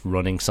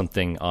running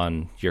something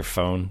on your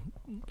phone,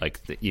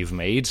 like, that you've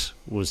made,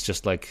 was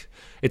just like,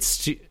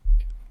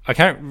 I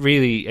can't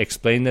really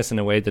explain this in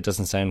a way that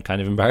doesn't sound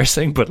kind of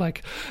embarrassing, but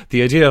like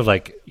the idea of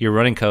like you're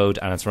running code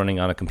and it's running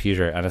on a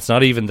computer, and it's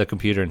not even the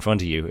computer in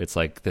front of you, it's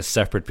like this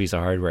separate piece of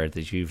hardware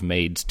that you've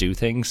made do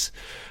things,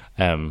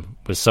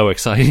 was so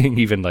exciting,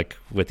 even like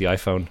with the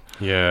iPhone.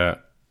 Yeah.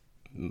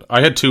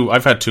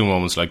 I've had two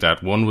moments like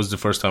that. One was the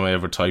first time I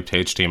ever typed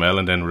HTML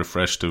and then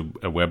refreshed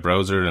a web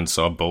browser and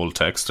saw bold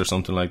text or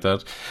something like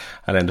that.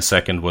 And then the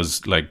second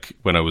was like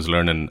when I was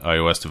learning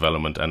iOS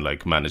development and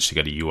like managed to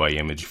get a UI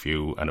image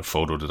view and a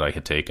photo that I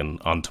had taken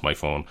onto my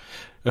phone.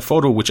 A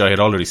photo which I had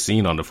already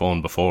seen on the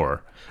phone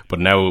before, but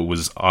now it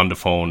was on the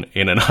phone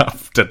in an app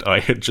that I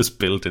had just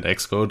built in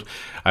Xcode.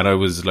 And I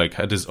was like,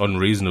 had this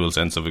unreasonable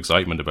sense of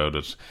excitement about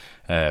it.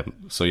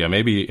 So yeah,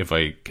 maybe if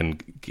I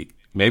can...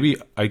 Maybe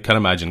I can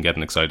imagine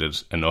getting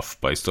excited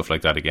enough by stuff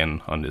like that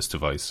again on this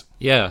device.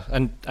 Yeah,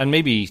 and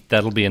maybe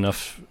that'll be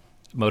enough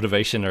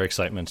motivation or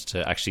excitement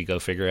to actually go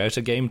figure out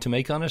a game to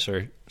make on it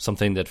or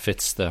something that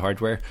fits the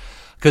hardware.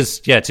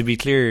 Because, yeah, to be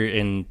clear,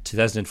 in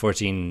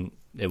 2014,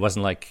 it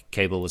wasn't like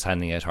Cable was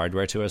handing out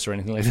hardware to us or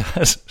anything like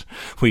that.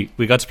 We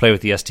got to play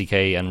with the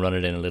SDK and run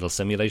it in a little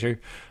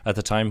simulator at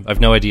the time. I've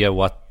no idea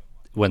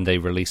when they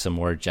release a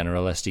more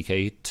general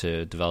SDK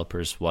to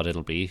developers, what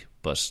it'll be,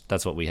 but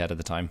that's what we had at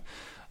the time.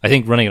 I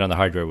think running it on the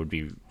hardware would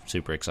be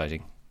super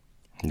exciting.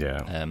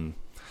 Yeah.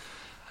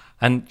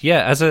 And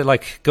yeah, as a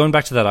like going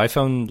back to that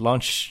iPhone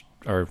launch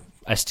or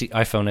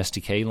iPhone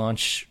SDK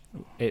launch,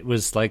 it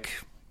was like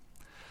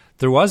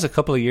there was a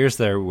couple of years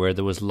there where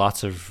there was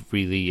lots of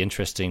really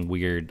interesting,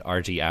 weird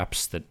arty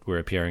apps that were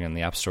appearing in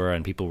the App Store,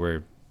 and people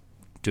were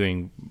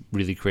doing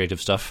really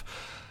creative stuff.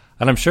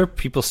 And I'm sure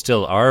people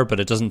still are, but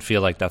it doesn't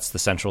feel like that's the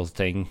central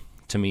thing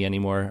to me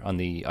anymore on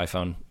the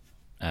iPhone.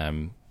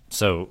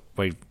 So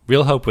my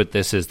real hope with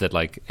this is that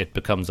like it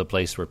becomes a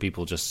place where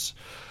people just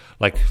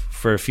like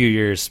for a few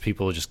years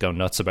people just go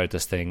nuts about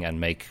this thing and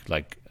make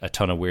like a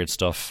ton of weird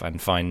stuff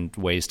and find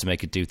ways to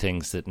make it do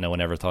things that no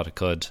one ever thought it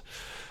could.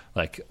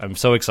 Like I'm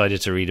so excited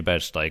to read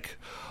about like,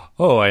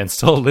 oh, I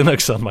installed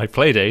Linux on my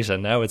Playdate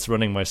and now it's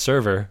running my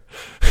server.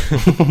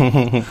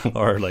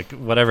 Or like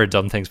whatever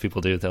dumb things people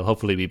do, they'll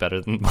hopefully be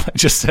better than what I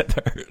just said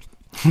there.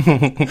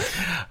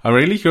 I'm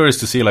really curious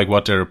to see like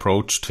what their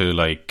approach to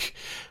like,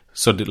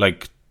 so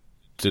like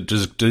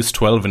there's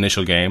 12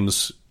 initial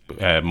games,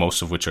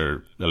 most of which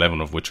are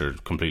 11 of which are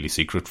completely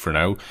secret for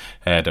now,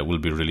 that will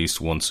be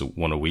released one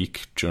a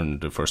week during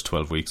the first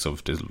 12 weeks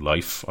of the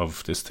life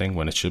of this thing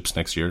when it ships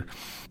next year.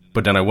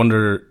 But then I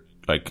wonder,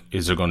 like,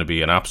 is there going to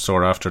be an app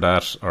store after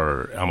that,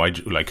 or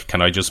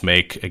can I just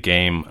make a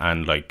game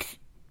and like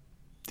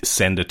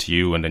send it to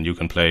you and then you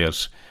can play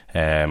it?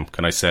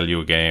 Can I sell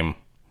you a game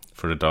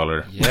for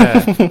 $1?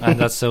 Yeah, and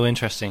that's so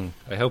interesting.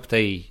 I hope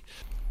it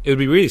would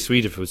be really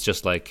sweet if it was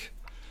just like,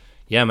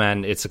 yeah,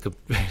 man, it's a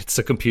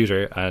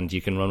computer and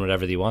you can run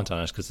whatever you want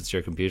on it because it's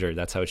your computer.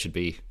 That's how it should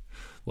be.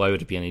 Why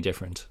would it be any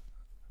different?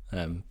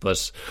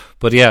 But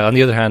yeah, on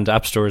the other hand,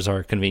 app stores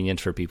are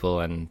convenient for people,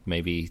 and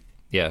maybe,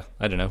 yeah,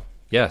 I don't know.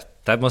 Yeah,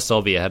 that must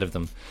all be ahead of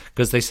them,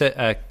 because they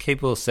said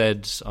Cable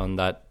said on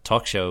that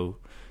talk show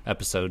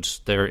episode,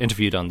 they're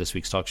interviewed on this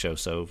week's talk show,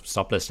 so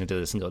stop listening to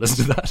this and go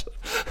listen to that.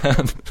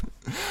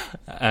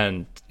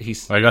 And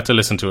I got to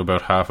listen to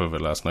about half of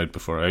it last night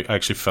before I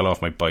actually fell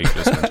off my bike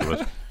listening to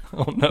it.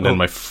 Oh no! And then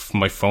my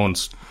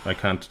phone's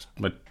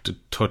the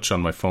touch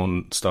on my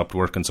phone stopped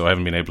working, so I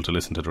haven't been able to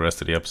listen to the rest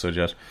of the episode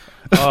yet.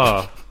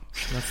 Oh,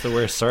 that's the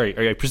worst.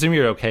 Sorry. I presume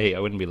you're okay. I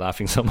wouldn't be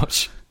laughing so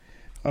much.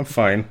 I'm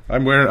fine.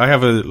 I'm wearing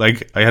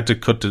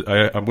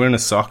a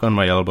sock on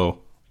my elbow.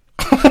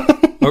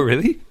 Oh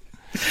really?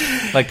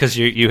 Like because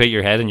you hit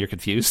your head and you're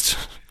confused.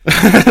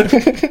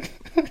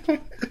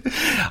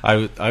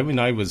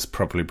 I was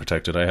properly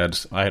protected. I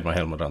had my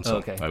helmet on, so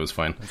okay. I was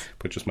fine.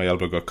 But just my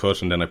elbow got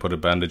cut, and then I put a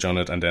bandage on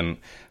it, and then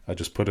I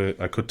just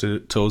I cut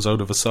the toes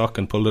out of a sock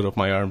and pulled it up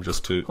my arm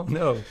just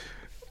to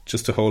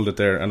just to hold it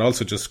there, and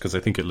also just because I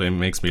think it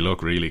makes me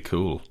look really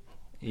cool.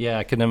 Yeah,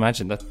 I can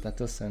imagine that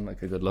does sound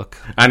like a good look.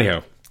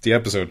 Anyhow, the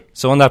episode.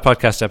 So on that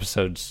podcast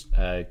episode,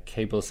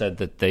 Cable said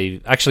that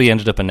they actually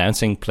ended up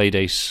announcing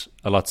Playdate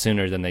a lot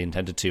sooner than they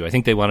intended to. I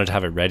think they wanted to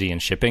have it ready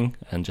and shipping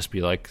and just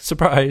be like,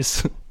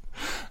 surprise.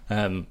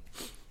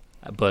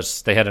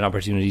 But they had an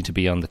opportunity to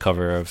be on the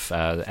cover of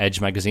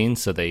Edge magazine,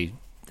 so they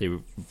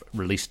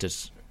released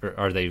it,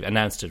 or they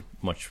announced it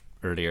much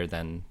earlier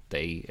than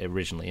they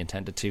originally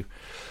intended to,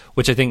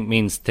 which I think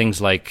means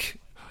things like,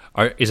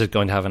 is it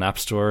going to have an app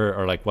store,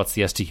 or like what's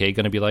the SDK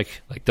going to be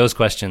like? Like those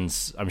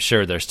questions, I'm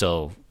sure they're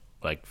still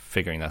like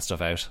figuring that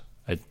stuff out.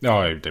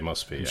 They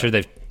must be. I'm sure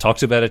they've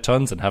talked about it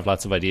tons and have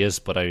lots of ideas,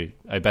 but I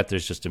bet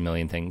there's just a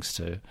million things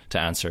to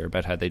answer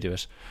about how they do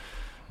it.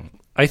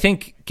 I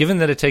think, given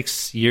that it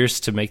takes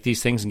years to make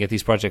these things and get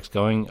these projects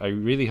going, I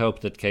really hope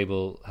that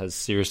Cable has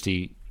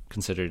seriously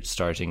considered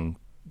starting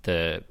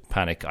the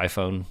Panic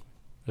iPhone,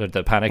 or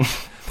the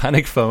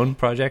Panic Phone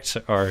project,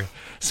 or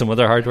some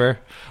other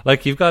hardware.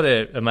 Like, you've got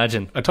to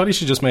imagine. I thought he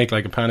should just make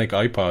like a Panic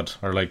iPod,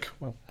 or like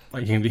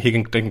they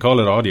can call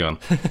it Audion.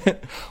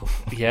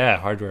 Yeah,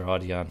 hardware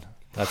Audion.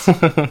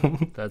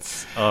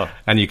 That's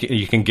and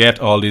you can get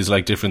all these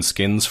like different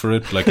skins for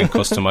it, like, and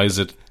customize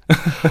it,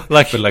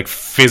 like with like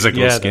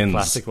physical skins, the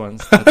plastic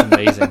ones. That's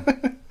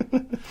amazing.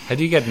 How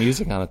do you get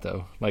music on it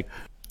though? Like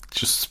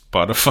just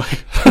Spotify.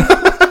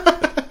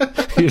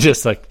 You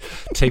just like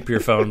tape your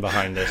phone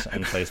behind it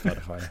and play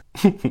Spotify.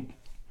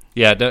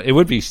 Yeah, it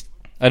would be.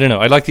 I don't know.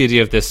 I like the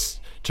idea of this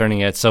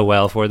turning out so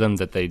well for them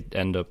that they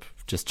end up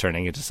just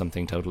turning it to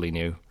something totally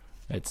new.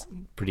 It's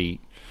pretty.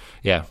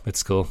 Yeah,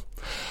 it's cool.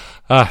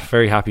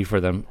 Very happy for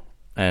them.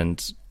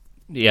 And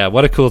yeah,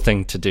 what a cool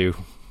thing to do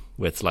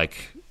with,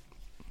 like,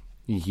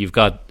 you've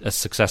got a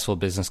successful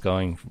business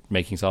going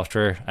making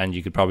software and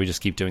you could probably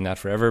just keep doing that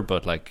forever,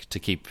 but like to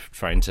keep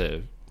trying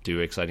to do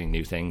exciting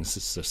new things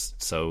is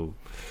just so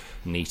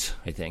neat,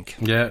 I think.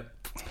 Yeah.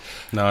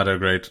 No, they're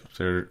great.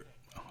 They're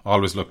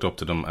always looked up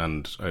to them,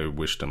 and I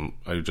wish them.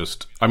 I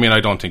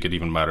don't think it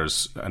even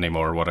matters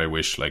anymore what I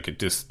wish. Like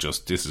this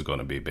is going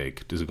to be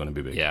big. This is going to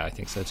be big. Yeah, I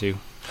think so too.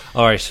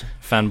 All right,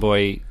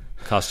 fanboy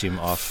costume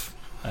off.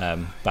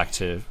 Back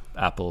to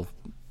Apple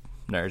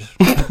nerd.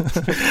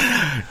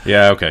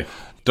 Yeah, okay.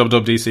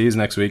 WWDC is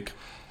next week.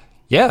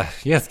 Yeah,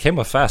 it came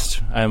up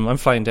fast. I'm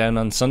flying down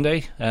on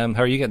Sunday. How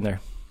are you getting there?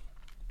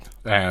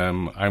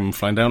 I'm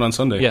flying down on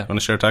Sunday. Yeah. Want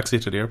to share a taxi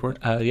to the airport?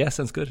 Yeah,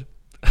 sounds good.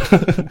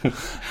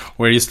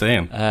 Where are you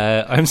staying?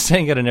 I'm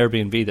staying at an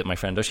Airbnb that my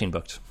friend Oisín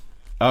booked.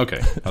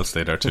 Okay, I'll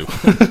stay there too.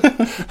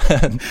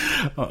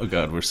 Oh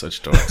God, we're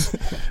such dorks.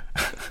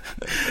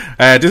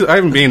 I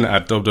haven't been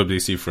at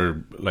WWDC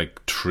for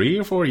like 3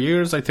 or 4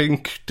 years, I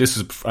think.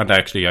 And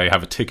actually I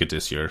have a ticket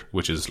this year,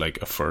 which is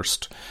like a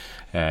first.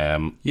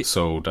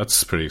 So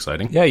that's pretty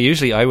exciting. Yeah,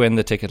 usually I win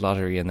the ticket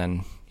lottery and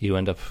then you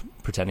end up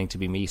pretending to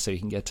be me so you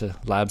can get to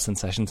labs and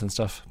sessions and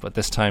stuff. But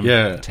this time,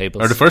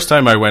 tables. Or the first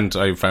time I went,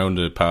 I found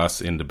a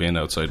pass in the bin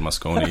outside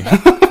Moscone.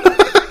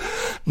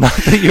 Not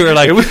that you were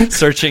like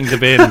searching the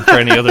bin for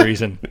any other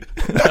reason.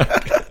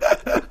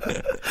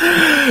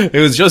 It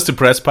was just a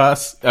press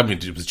pass. I mean,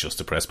 it was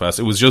just a press pass.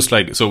 It was just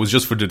like, so it was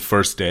just for the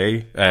first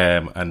day,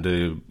 and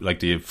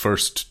the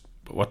first,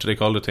 what do they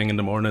call the thing in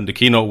the morning? The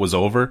keynote was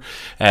over,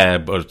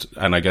 and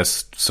I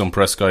guess some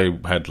press guy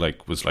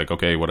was like,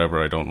 okay,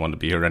 whatever, I don't want to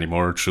be here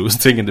anymore, threw his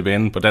thing in the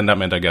bin. But then that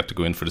meant I got to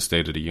go in for the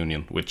State of the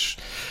Union, which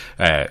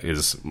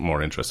is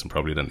more interesting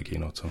probably than the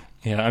keynote. So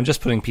yeah, I'm just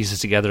putting pieces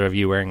together of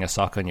you wearing a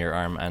sock on your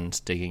arm and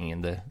digging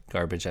in the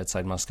garbage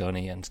outside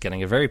Moscone and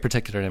getting a very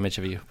particular image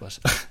of you. But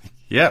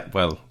yeah,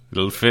 well,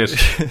 it'll fit.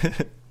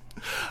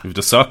 If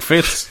the sock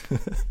fits,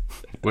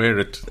 wear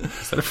it.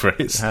 Is that a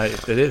phrase?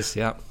 It is,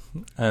 yeah.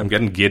 I'm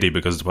getting giddy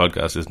because the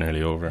podcast is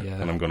nearly over,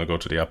 yeah. And I'm going to go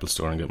to the Apple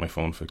store and get my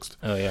phone fixed.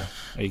 Oh yeah,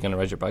 are you going to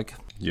ride your bike?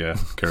 Yeah,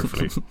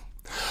 carefully.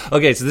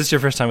 Okay, so this is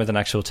your first time with an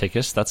actual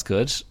ticket. That's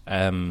good.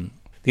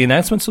 The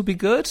announcements will be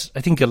good.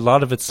 I think a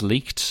lot of it's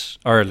leaked,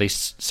 or at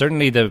least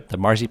certainly the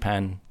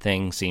marzipan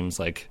thing seems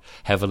like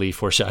heavily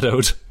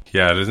foreshadowed.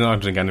 Yeah, I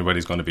don't think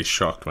anybody's going to be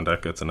shocked when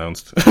that gets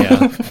announced.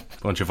 Yeah,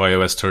 a bunch of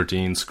iOS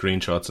 13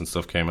 screenshots and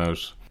stuff came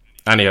out.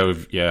 Anyhow,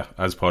 yeah,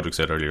 as Pádraig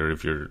said earlier,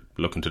 if you're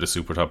looking to the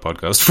Super Top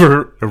podcast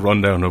for a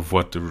rundown of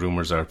what the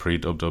rumours are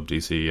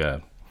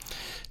pre-WWDC,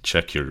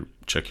 check your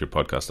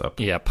podcast app.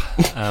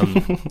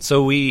 Yep.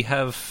 So we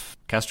have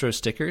Castro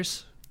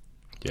stickers.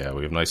 Yeah,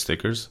 we have nice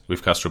stickers. We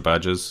have Castro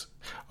badges.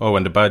 Oh,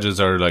 and the badges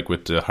are like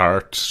with the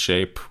heart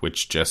shape,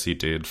 which Jesse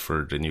did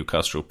for the new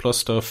Castro Plus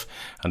stuff.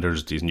 And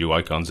there's these new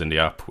icons in the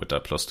app with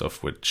that Plus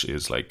stuff, which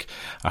is like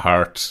a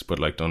heart, but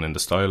like done in the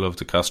style of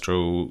the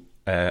Castro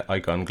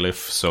icon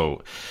glyph.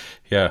 So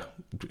yeah,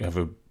 we have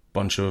a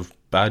bunch of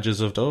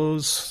badges of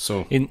those.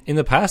 So in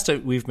the past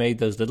we've made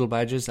those little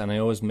badges, and I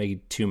always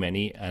made too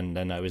many, and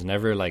then I was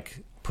never like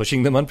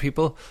pushing them on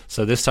people.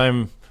 So this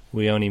time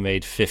we only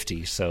made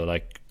 50. So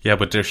like, yeah,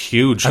 but they're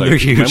huge. And like, they're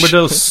huge. Remember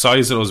those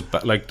size of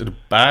those like the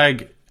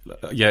bag?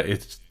 Yeah,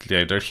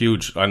 they're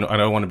huge. I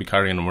don't want to be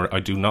carrying them. I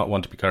do not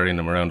want to be carrying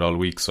them around all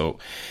week. So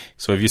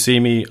if you see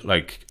me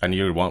like and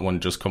you want one,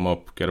 just come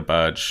up, get a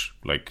badge.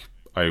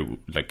 I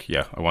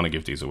want to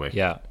give these away.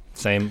 Yeah,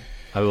 same.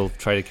 I will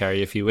try to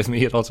carry a few with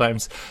me at all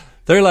times.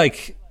 They're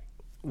like,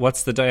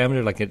 what's the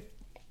diameter? Like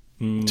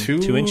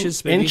 2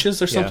 inches, maybe?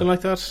 Inches or something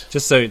like that.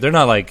 Just so they're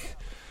not like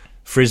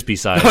frisbee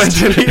sized.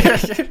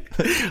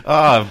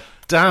 Oh,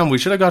 damn! We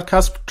should have got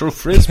Castro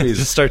frisbees.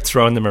 Just start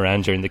throwing them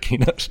around during the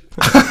keynote.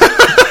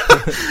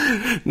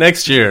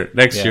 Next year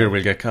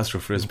we'll get Castro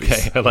frisbees.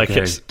 Okay, I like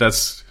it.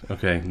 That's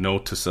okay.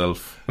 Note to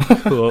self.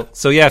 Cool.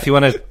 So yeah, if you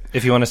want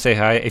to say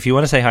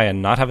hi,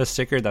 and not have a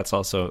sticker, that's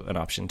also an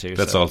option too.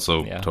 That's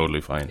also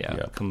totally fine.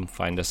 Yeah, come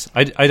find us.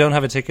 I don't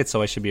have a ticket,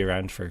 so I should be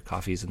around for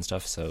coffees and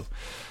stuff. So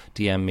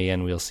DM me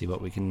and we'll see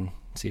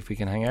if we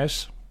can hang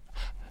out.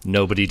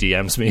 Nobody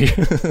DMs me.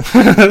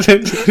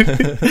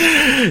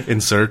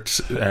 Insert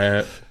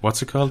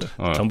what's it called?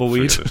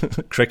 Tumbleweed.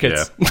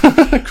 Crickets.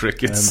 Yeah.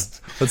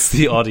 Crickets. What's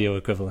the audio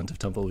equivalent of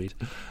tumbleweed?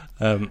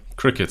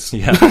 Crickets.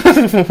 Yeah.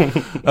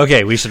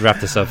 Okay, we should wrap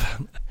this up.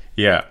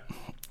 Yeah.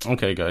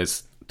 Okay,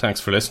 guys. Thanks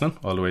for listening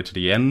all the way to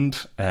the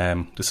end.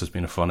 This has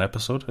been a fun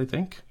episode, I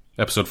think.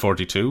 Episode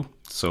 42.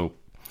 So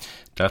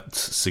That's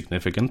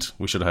significant.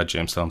 We should have had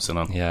James Thompson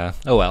on. Yeah.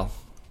 Oh well.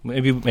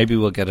 Maybe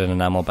we'll get an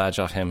enamel badge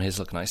off him. His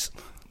look nice.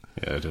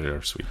 Yeah,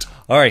 they're sweet.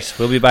 All right,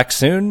 we'll be back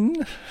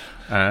soon.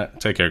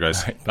 Take care, guys.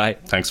 All right, bye.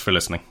 Thanks for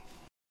listening.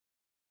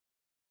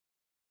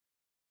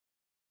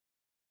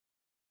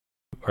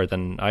 Or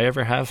than I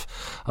ever have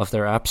of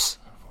their apps.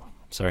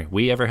 Sorry,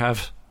 we ever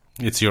have.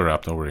 It's your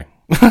app, don't worry.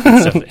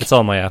 It's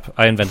all my app.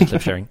 I invented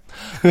clip sharing.